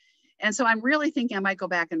 And so I'm really thinking I might go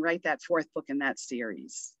back and write that 4th book in that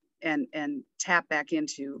series and tap back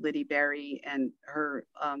into Liddy Berry and her,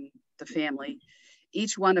 the family.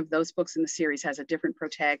 Each one of those books in the series has a different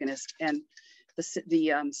protagonist, and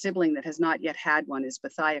the sibling that has not yet had one is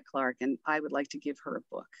Bethia Clark, and I would like to give her a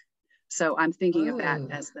book. So I'm thinking of that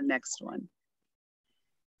as the next one.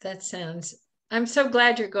 That sounds, I'm so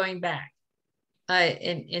glad you're going back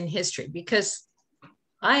in history, because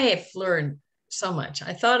I have learned so much.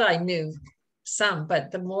 I thought I knew some,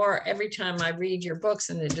 but the more every time I read your books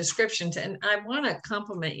and the descriptions, and I want to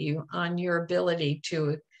compliment you on your ability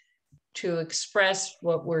to express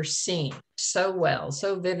what we're seeing so well,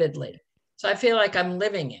 so vividly. So I feel like I'm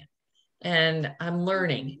living it and I'm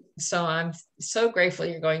learning. So I'm so grateful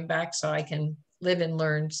you're going back so I can live and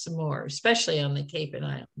learn some more, especially on the Cape and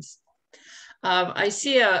Islands. I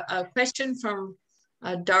see a question from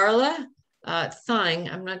Darla Thang.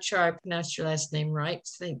 I'm not sure I pronounced your last name right.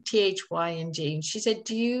 T-H-Y-N-G. She said,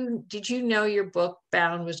 did you know your book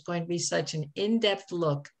Bound was going to be such an in-depth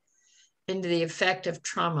look into the effect of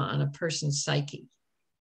trauma on a person's psyche?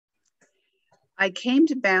 I came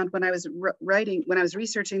to Bound when I was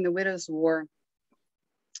researching the Widow's War.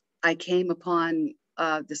 I came upon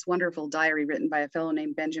this wonderful diary written by a fellow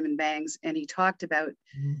named Benjamin Bangs, and he talked about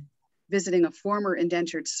visiting a former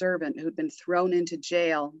indentured servant who'd been thrown into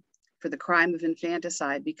jail for the crime of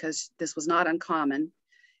infanticide, because this was not uncommon.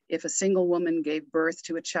 If a single woman gave birth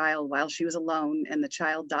to a child while she was alone and the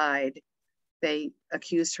child died, they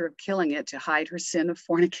accused her of killing it to hide her sin of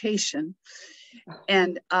fornication.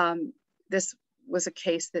 And this was a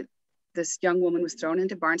case that this young woman was thrown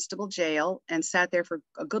into Barnstable jail and sat there for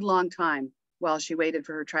a good long time while she waited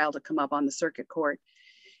for her trial to come up on the circuit court.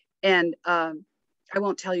 And I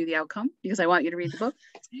won't tell you the outcome because I want you to read the book,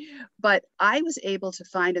 but I was able to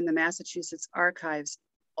find in the Massachusetts archives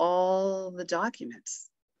all the documents,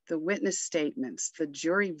 the witness statements, the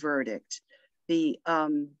jury verdict, the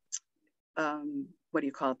what do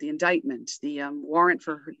you call it? The indictment, the warrant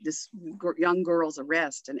for this young girl's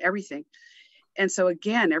arrest and everything. And so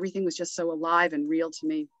again, everything was just so alive and real to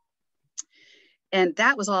me. And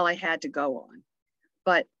that was all I had to go on.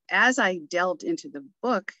 But as I delved into the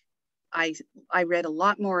book, I read a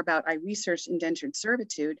lot more about, I researched indentured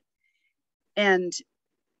servitude, and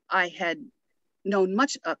I had known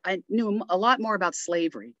I knew a lot more about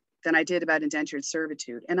slavery than I did about indentured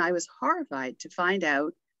servitude. And I was horrified to find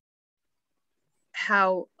out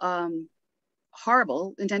how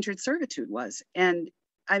horrible indentured servitude was. And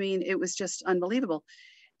I mean, it was just unbelievable.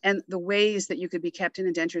 And the ways that you could be kept in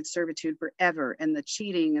indentured servitude forever, and the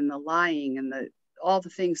cheating and the lying and all the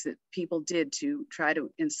things that people did to try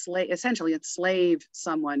to essentially enslave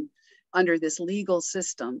someone under this legal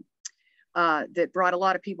system that brought a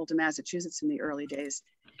lot of people to Massachusetts in the early days.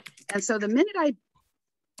 And so the minute I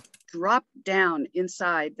dropped down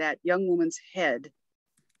inside that young woman's head,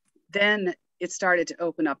 then it started to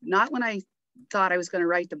open up. Not when I thought I was going to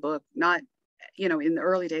write the book, not, you know, in the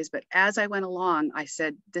early days, but as I went along, I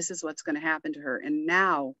said, this is what's going to happen to her. And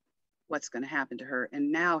now what's going to happen to her?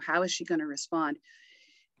 And now how is she going to respond?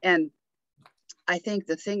 And I think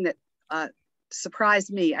the thing that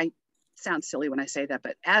surprised me, I sound silly when I say that,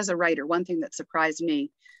 but as a writer, one thing that surprised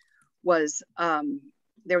me was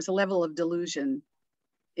there was a level of delusion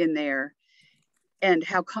in there, and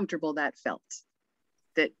how comfortable that felt,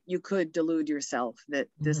 that you could delude yourself that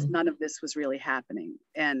none of this was really happening.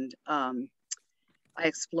 And I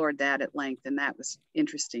explored that at length, and that was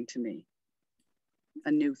interesting to me,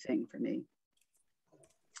 a new thing for me.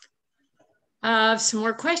 Some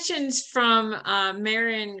more questions from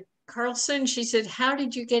Marion Carlson. She said, how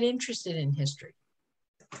did you get interested in history?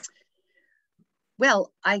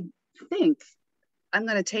 Well, I think I'm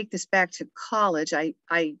going to take this back to college. I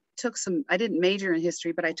didn't major in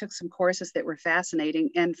history, but I took some courses that were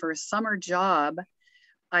fascinating. And for a summer job,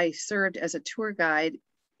 I served as a tour guide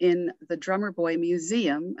in the Drummer Boy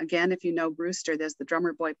Museum. Again, if you know Brewster, there's the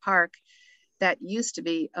Drummer Boy Park. That used to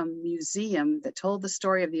be a museum that told the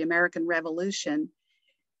story of the American Revolution,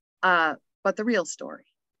 but the real story.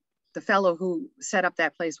 The fellow who set up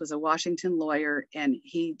that place was a Washington lawyer, and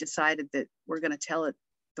he decided that we're going to tell it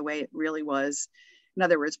the way it really was. In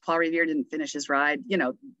other words, Paul Revere didn't finish his ride. You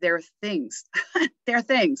know, there are things, there are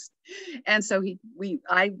things. And so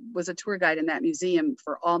I was a tour guide in that museum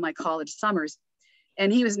for all my college summers.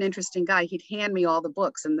 And he was an interesting guy. He'd hand me all the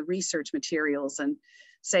books and the research materials and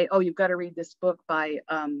say, oh, you've got to read this book by,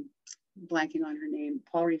 blanking on her name,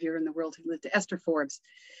 Paul Revere and the World Who Lived, Esther Forbes.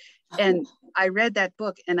 And I read that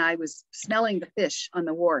book and I was smelling the fish on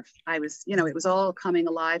the wharf. I was, you know, it was all coming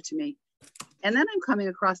alive to me. And then I'm coming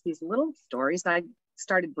across these little stories that I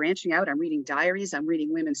started branching out. I'm reading diaries, I'm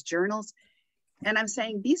reading women's journals. And I'm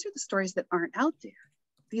saying, these are the stories that aren't out there.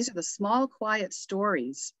 These are the small, quiet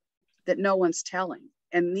stories that no one's telling.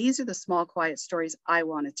 And these are the small, quiet stories I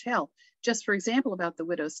want to tell. Just for example, about the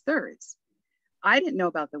widow's thirds. I didn't know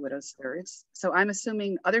about the widow's thirds. So I'm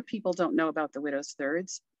assuming other people don't know about the widow's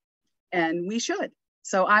thirds, and we should.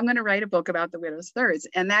 So I'm going to write a book about the widow's thirds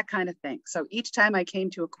and that kind of thing. So each time I came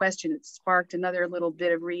to a question, it sparked another little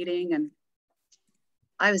bit of reading, and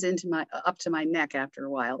I was up to my neck after a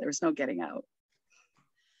while. There was no getting out.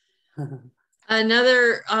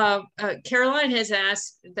 Another, Caroline has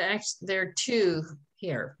asked, there are two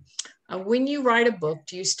here. When you write a book,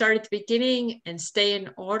 do you start at the beginning and stay in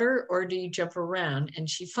order, or do you jump around? And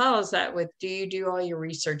she follows that with, do you do all your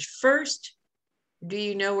research first? Do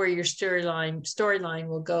you know where your storyline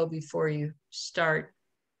will go before you start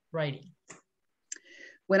writing?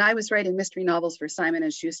 When I was writing mystery novels for Simon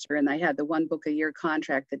 & Schuster, and I had the 1 book a year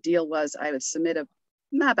contract, the deal was I would submit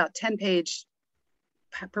about 10-page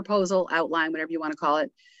proposal, outline, whatever you want to call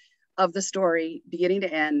it, of the story, beginning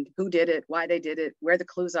to end, who did it, why they did it, where the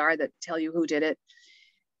clues are that tell you who did it.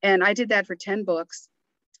 And I did that for 10 books.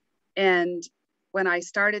 And when I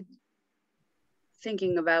started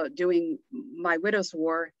thinking about doing my Widow's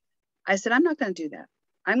War, I said, I'm not going to do that.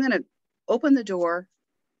 I'm going to open the door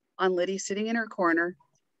on Liddy sitting in her corner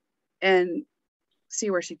and see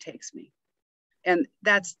where she takes me. And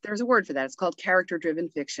there's a word for that. It's called character-driven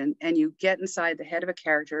fiction. And you get inside the head of a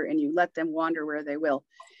character and you let them wander where they will.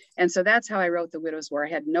 And so that's how I wrote The Widow's War. I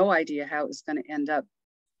had no idea how it was going to end up.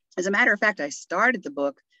 As a matter of fact, I started the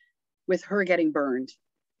book with her getting burned.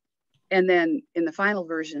 And then in the final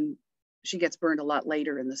version, she gets burned a lot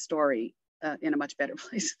later in the story, in a much better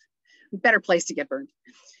place to get burned.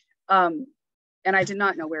 And I did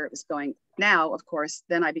not know where it was going. Now, of course,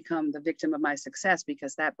 then I become the victim of my success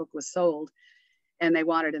because that book was sold and they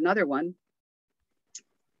wanted another one.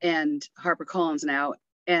 And HarperCollins now,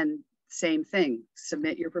 and same thing,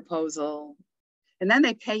 submit your proposal. And then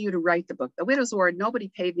they pay you to write the book. The Widow's War, nobody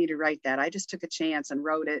paid me to write that. I just took a chance and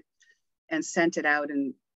wrote it and sent it out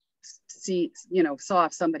and saw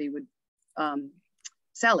if somebody would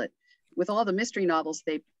sell it. With all the mystery novels,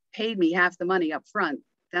 they paid me half the money up front.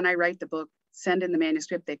 Then I write the book, send in the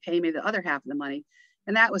manuscript, they pay me the other half of the money.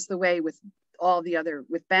 And that was the way with all the other,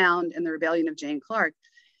 with Bound and the Rebellion of Jane Clark.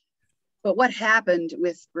 But what happened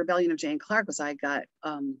with Rebellion of Jane Clark was I got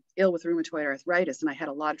ill with rheumatoid arthritis and I had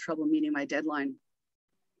a lot of trouble meeting my deadline.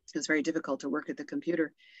 It was very difficult to work at the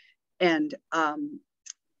computer. And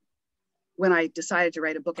when I decided to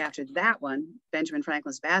write a book after that one, Benjamin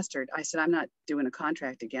Franklin's Bastard, I said, I'm not doing a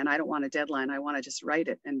contract again. I don't want a deadline. I want to just write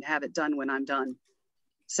it and have it done when I'm done.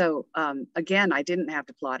 So again, I didn't have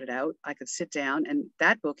to plot it out. I could sit down, and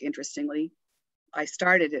that book, interestingly, I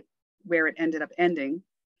started it where it ended up ending.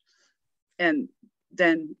 And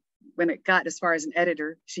then when it got as far as an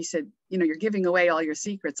editor, she said, you're giving away all your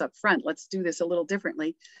secrets up front. Let's do this a little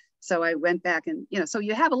differently. So I went back and, so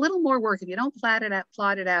you have a little more work. If you don't plot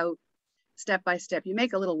it out step by step, you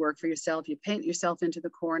make a little work for yourself. You paint yourself into the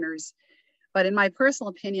corners. But in my personal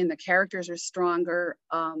opinion, the characters are stronger.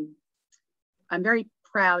 I'm very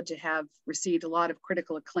proud to have received a lot of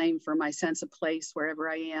critical acclaim for my sense of place wherever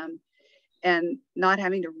I am, and not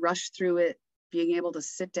having to rush through it being able to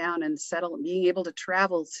sit down and settle, being able to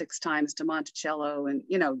travel 6 times to Monticello and,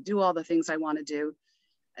 you know, do all the things I want to do.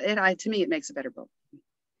 To me, it makes a better book.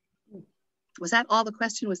 Was that all the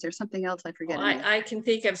question? Was there something else I forget? I can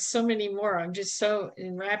think of so many more. I'm just so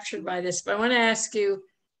enraptured by this, but I want to ask you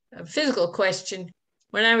a physical question.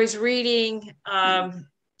 When I was reading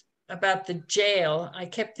about the jail, I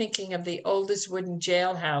kept thinking of the oldest wooden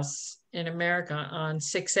jailhouse in America on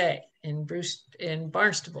 6A in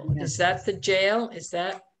Barnstable. Yes. Is that the jail? Was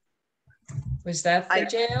that the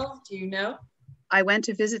jail? Do you know? I went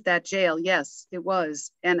to visit that jail. Yes, it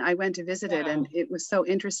was. And I went to visit it, and it was so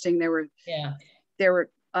interesting. There were,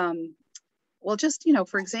 well, just, you know,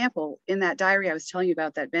 for example, in that diary I was telling you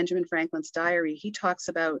about, that Benjamin Franklin's diary, he talks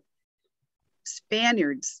about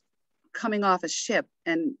Spaniards coming off a ship,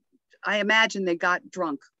 and I imagine they got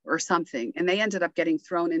drunk or something, and they ended up getting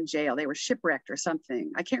thrown in jail. They were shipwrecked or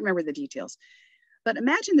something. I can't remember the details. But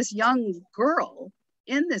imagine this young girl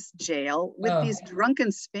in this jail with these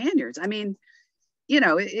drunken Spaniards. I mean, you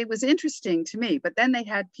know, it was interesting to me. But then they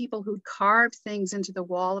had people who carved things into the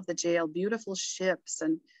wall of the jail, beautiful ships,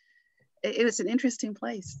 and it was an interesting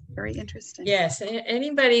place, very interesting. Yes,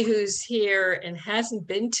 anybody who's here and hasn't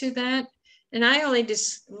been to that, and I only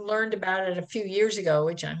just learned about it a few years ago,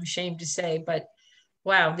 which I'm ashamed to say, but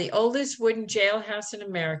wow, the oldest wooden jailhouse in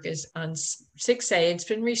America is on 6A. It's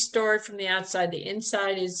been restored from the outside. The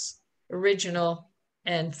inside is original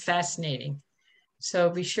and fascinating.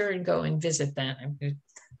 So be sure and go and visit that.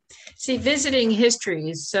 See, visiting history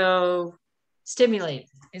is so stimulating,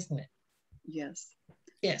 isn't it? Yes.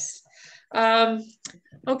 Yes.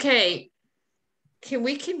 Okay.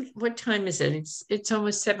 What time is it? It's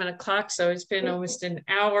almost 7 o'clock, so it's been almost an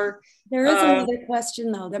hour. There is another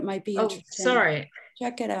question though that might be interesting. Sorry.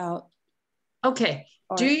 Check it out. Okay.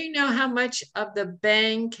 Do you know how much of the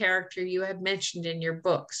Bang character you have mentioned in your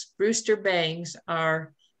books? Brewster Bangs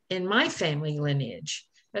are in my family lineage.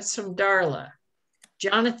 That's from Darla.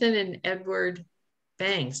 Jonathan and Edward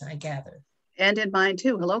Bangs, I gather. And in mine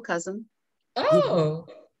too. Hello, cousin. Oh.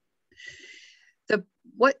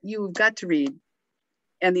 What you've got to read,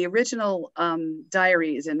 and the original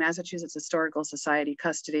diary is in Massachusetts Historical Society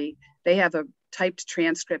custody. They have a typed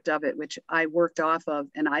transcript of it, which I worked off of,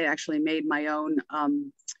 and I actually made my own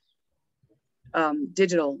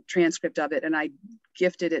digital transcript of it, and I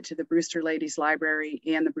gifted it to the Brewster Ladies Library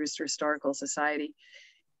and the Brewster Historical Society.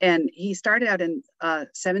 And he started out in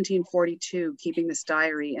 1742 keeping this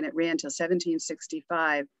diary, and it ran till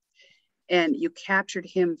 1765. And you captured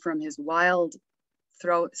him from his wild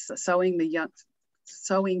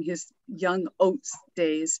sowing his young oats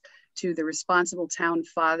days to the responsible town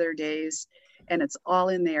father days, and it's all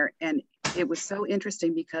in there. And it was so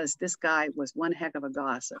interesting because this guy was one heck of a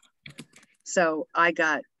gossip. So I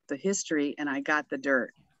got the history and I got the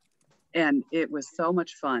dirt, and it was so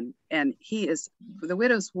much fun. And the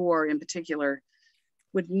Widow's War in particular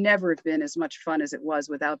would never have been as much fun as it was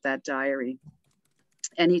without that diary.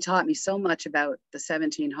 And he taught me so much about the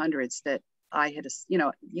 1700s that I had, you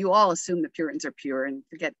know, you all assume the Puritans are pure, and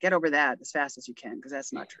get over that as fast as you can, because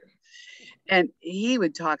that's not true. And he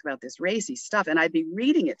would talk about this racy stuff, and I'd be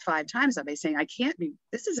reading it 5 times. I'd be saying,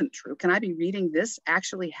 this isn't true. Can I be reading this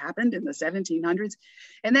actually happened in the 1700s?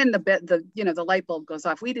 And then the light bulb goes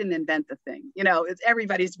off. We didn't invent the thing. You know,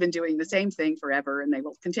 everybody's been doing the same thing forever, and they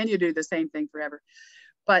will continue to do the same thing forever.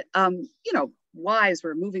 But, you know, wives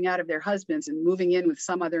were moving out of their husbands and moving in with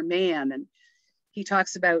some other man. And he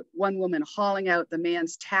talks about one woman hauling out the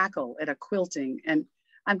man's tackle at a quilting. And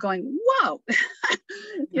I'm going, whoa,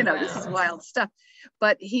 you know, This is wild stuff.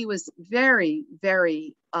 But he was very,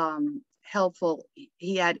 very helpful.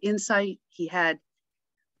 He had insight. He had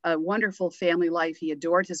a wonderful family life. He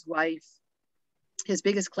adored his wife. His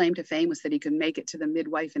biggest claim to fame was that he could make it to the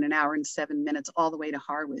midwife in 1 hour and 7 minutes, all the way to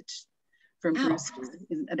Harwich from Brewster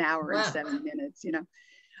in 1 hour and 7 minutes, you know.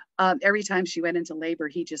 Every time she went into labor,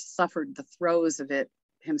 he just suffered the throes of it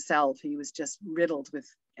himself. He was just riddled with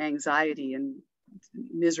anxiety and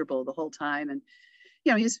miserable the whole time. And,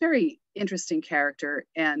 you know, he's a very interesting character.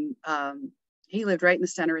 And he lived right in the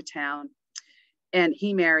center of town. And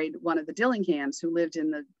he married one of the Dillinghams who lived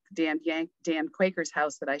in the damned Quaker's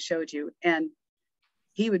house that I showed you. And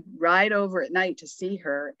he would ride over at night to see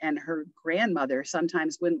her, and her grandmother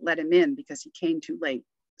sometimes wouldn't let him in because he came too late.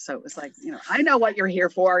 So it was like, you know, I know what you're here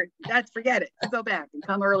for. Forget it. You go back and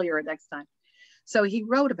come earlier next time. So he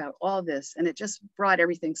wrote about all this, and it just brought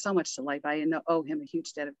everything so much to life. I owe him a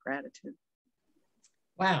huge debt of gratitude.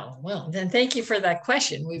 Wow. Well, then thank you for that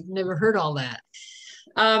question. We've never heard all that.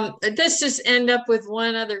 Let's just end up with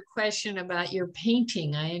one other question about your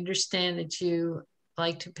painting. I understand that you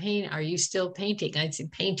like to paint? Are you still painting? I'd say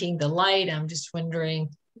painting the light. I'm just wondering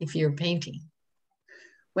if you're painting.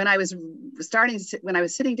 When I was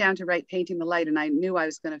sitting down to write Painting the Light, and I knew I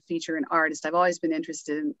was going to feature an artist, I've always been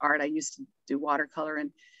interested in art. I used to do watercolor,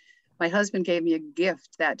 and my husband gave me a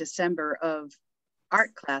gift that December of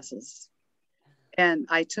art classes. And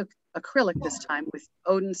I took acrylic this time with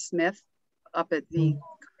Odin Smith up at the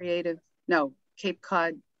Cape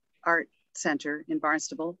Cod Art Center in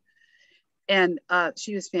Barnstable. And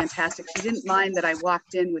she was fantastic. She didn't mind that I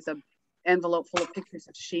walked in with an envelope full of pictures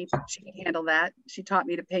of sheep. She can handle that. She taught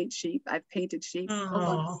me to paint sheep. I've painted sheep. Hold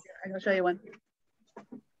on, I'm gonna show you one.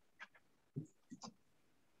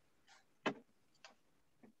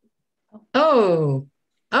 Oh,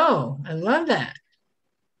 I love that.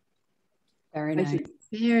 Very nice.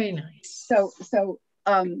 Very nice. So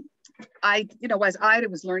I, as Ida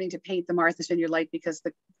was learning to paint the Martha's Vineyard Light, because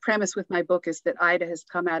the premise with my book is that Ida has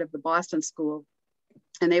come out of the Boston School,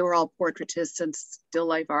 and they were all portraitists and still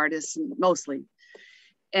life artists, mostly.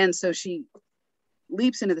 And so she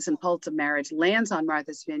leaps into this impulsive marriage, lands on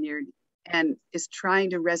Martha's Vineyard, and is trying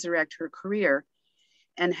to resurrect her career,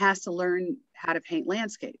 and has to learn how to paint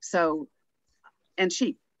landscape. And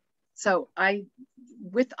sheep. So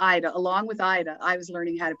along with Ida, I was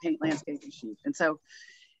learning how to paint landscape and sheep. And so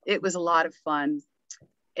it was a lot of fun.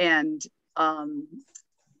 And, I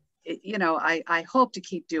hope to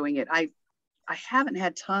keep doing it. I haven't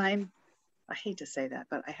had time. I hate to say that,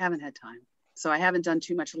 but I haven't had time. So I haven't done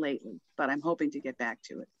too much lately, but I'm hoping to get back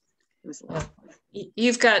to it. It was a lot of fun.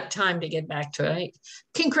 You've got time to get back to it.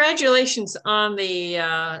 Congratulations on the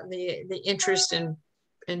interest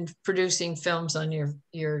in producing films on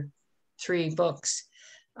your 3 books.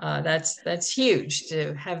 That's huge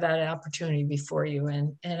to have that opportunity before you.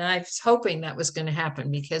 And I was hoping that was going to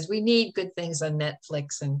happen, because we need good things on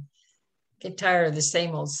Netflix and get tired of the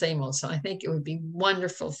same old. So I think it would be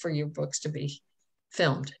wonderful for your books to be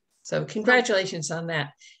filmed. So congratulations on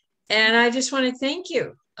that. And I just want to thank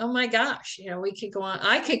you. Oh my gosh, we could go on.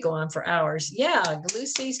 I could go on for hours. Yeah,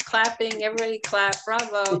 Lucy's clapping. Everybody clap.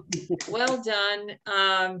 Bravo. Well done.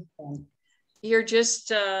 You're just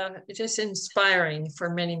inspiring for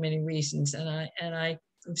many, many reasons. And I'm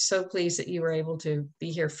so pleased that you were able to be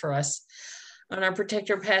here for us on our Protect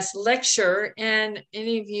Our Past lecture. And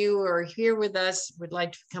any of you who are here with us would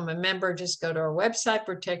like to become a member, just go to our website,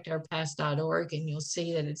 protectourpast.org, and you'll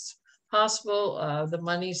see that it's possible. The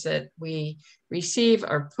monies that we receive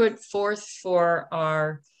are put forth for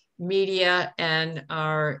our media and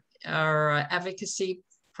our advocacy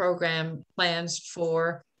program plans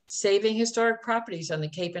for saving historic properties on the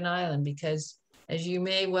Cape and Island, because as you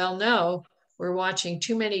may well know, we're watching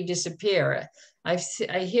too many disappear. I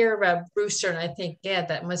hear about Brewster, and I think, yeah,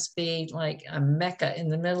 that must be like a mecca in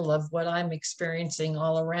the middle of what I'm experiencing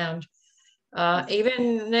all around.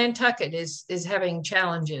 Even Nantucket is having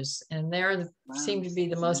challenges, and they seem to be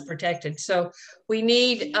the most protected. So we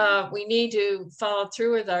need to follow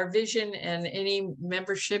through with our vision, and any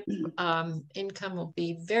membership income will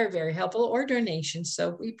be very, very helpful, or donations.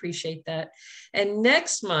 So we appreciate that. And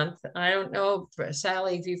next month, I don't know,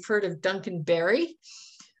 Sally, if you've heard of Duncan Berry,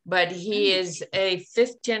 but he is a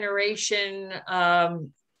 5th generation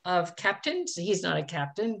of captains. He's not a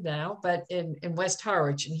captain now, but in West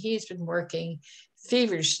Harwich, and he's been working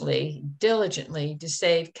feverishly, diligently to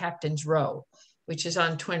save Captain's Row, which is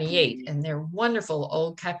on 28. And they're wonderful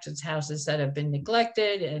old captain's houses that have been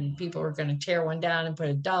neglected, and people were going to tear one down and put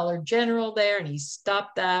a Dollar General there, and he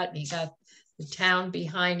stopped that, and he got the town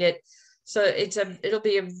behind it. So it'll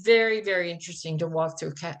be a very, very interesting to walk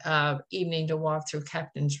through evening to walk through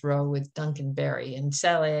Captain's Row with Duncan Berry. And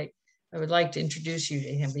Sally, I would like to introduce you to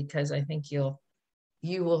him, because I think you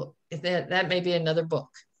will, that may be another book,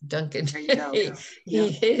 Duncan. There you go. He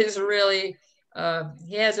is really,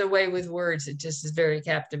 he has a way with words that just is very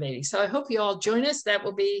captivating. So I hope you all join us. That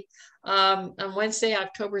will be on Wednesday,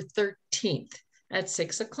 October 13th at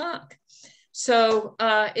 6 o'clock. So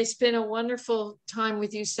it's been a wonderful time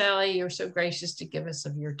with you, Sally. You're so gracious to give us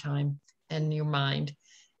of your time and your mind.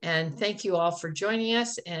 And thank you all for joining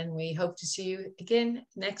us. And we hope to see you again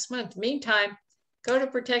next month. Meantime, go to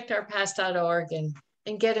protectourpast.org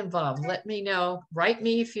and get involved. Let me know. Write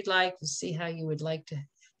me if you'd like to see how you would like to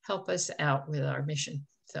help us out with our mission.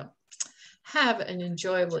 So have an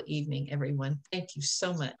enjoyable evening, everyone. Thank you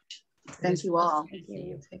so much. Thank you all. Thank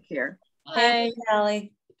you. Take care. Bye. Thank you,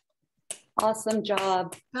 Sally. Awesome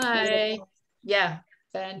job. Bye. Yeah,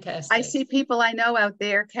 fantastic. I see people I know out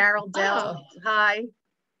there. Carol Dell. Oh. Hi.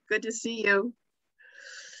 Good to see you.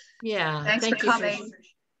 Yeah. Thanks for coming.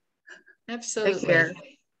 Absolutely. Take care.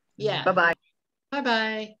 Yeah. Bye-bye.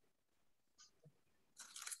 Bye-bye.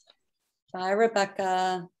 Bye,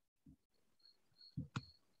 Rebecca.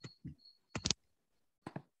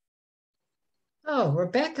 Oh,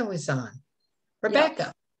 Rebecca was on.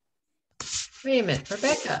 Rebecca. Yeah. Wait a minute,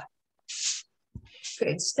 Rebecca.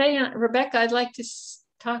 Good. Stay on. Rebecca, I'd like to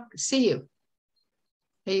see you.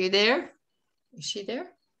 Are you there? Is she there?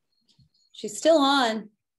 She's still on.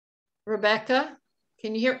 Rebecca,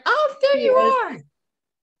 can you hear? Oh, there you are.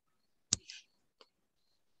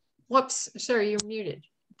 Whoops, sorry, you're muted.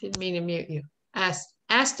 Didn't mean to mute you. Ask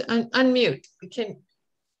to unmute. We can.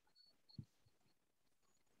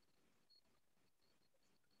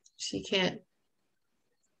 She can't.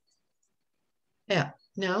 Yeah,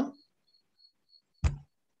 no.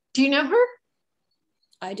 Do you know her?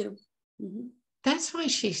 I do. Mm-hmm. That's why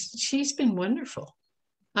she's been wonderful.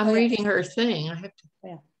 I'm reading her thing. I have to.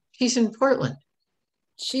 Yeah. She's in Portland.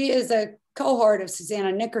 She is a cohort of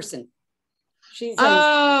Susanna Nickerson. She's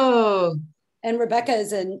and Rebecca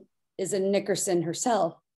is a Nickerson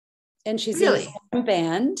herself, and she's really? in the Chatham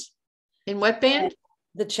band. In what band?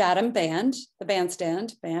 The Chatham band, the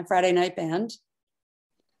bandstand band, Friday night band.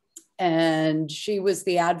 And she was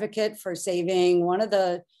the advocate for saving one of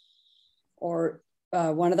the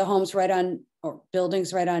homes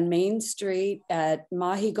buildings right on Main Street at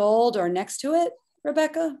Mahi Gold or next to it,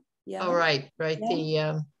 Rebecca. Yeah. Oh, right.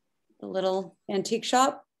 Yeah. The little antique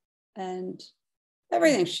shop and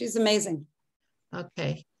everything. She's amazing.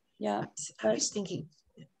 Okay. Yeah. I was thinking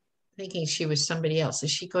she was somebody else.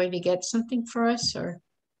 Is she going to get something for us or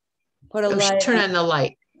put a light? Turn on the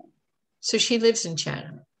light. So she lives in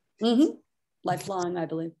Chatham. Mm-hmm. Lifelong, I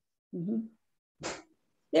believe. Mm-hmm.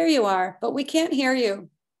 There you are, but we can't hear you.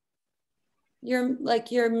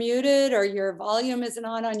 You're muted or your volume isn't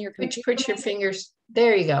on your computer. Put your fingers.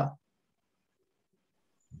 There you go.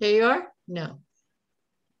 There you are? No.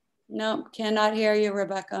 No, cannot hear you,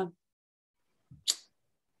 Rebecca.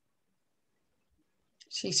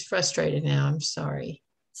 She's frustrated now. I'm sorry.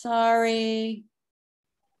 Sorry.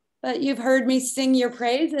 But you've heard me sing your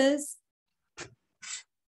praises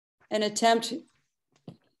and attempt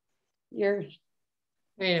your...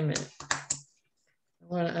 Wait a minute.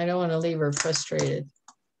 I don't want to leave her frustrated.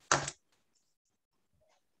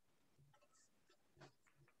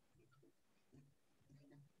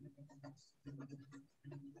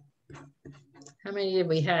 How many did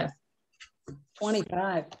we have?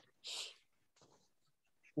 25.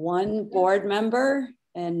 One board member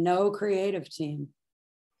and no creative team.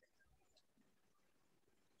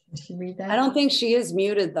 Did she read that? I don't think she is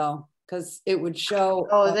muted though, because it would show.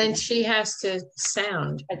 Oh, then she has to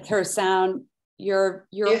sound. It's her sound. Your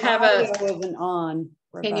have audio isn't on.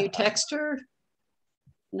 Rebecca. Can you text her?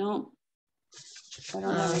 No. I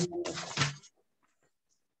don't have any.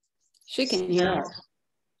 She can hear us.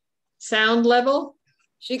 Sound level?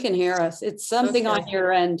 She can hear us. It's something on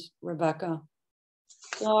your end, Rebecca.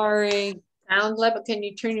 Sorry. Sound level. Can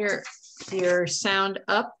you turn your sound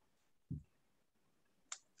up?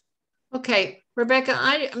 Okay, Rebecca,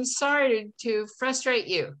 I'm sorry to frustrate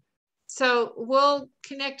you. So we'll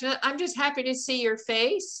connect. I'm just happy to see your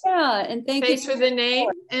face. Yeah, and thank you for the name,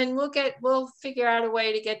 and we'll figure out a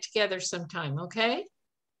way to get together sometime. Okay.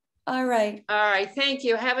 All right. All right. Thank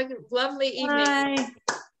you. Have a lovely evening. Bye.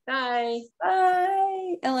 Bye.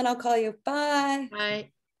 Bye. Ellen, I'll call you. Bye.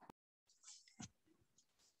 Bye.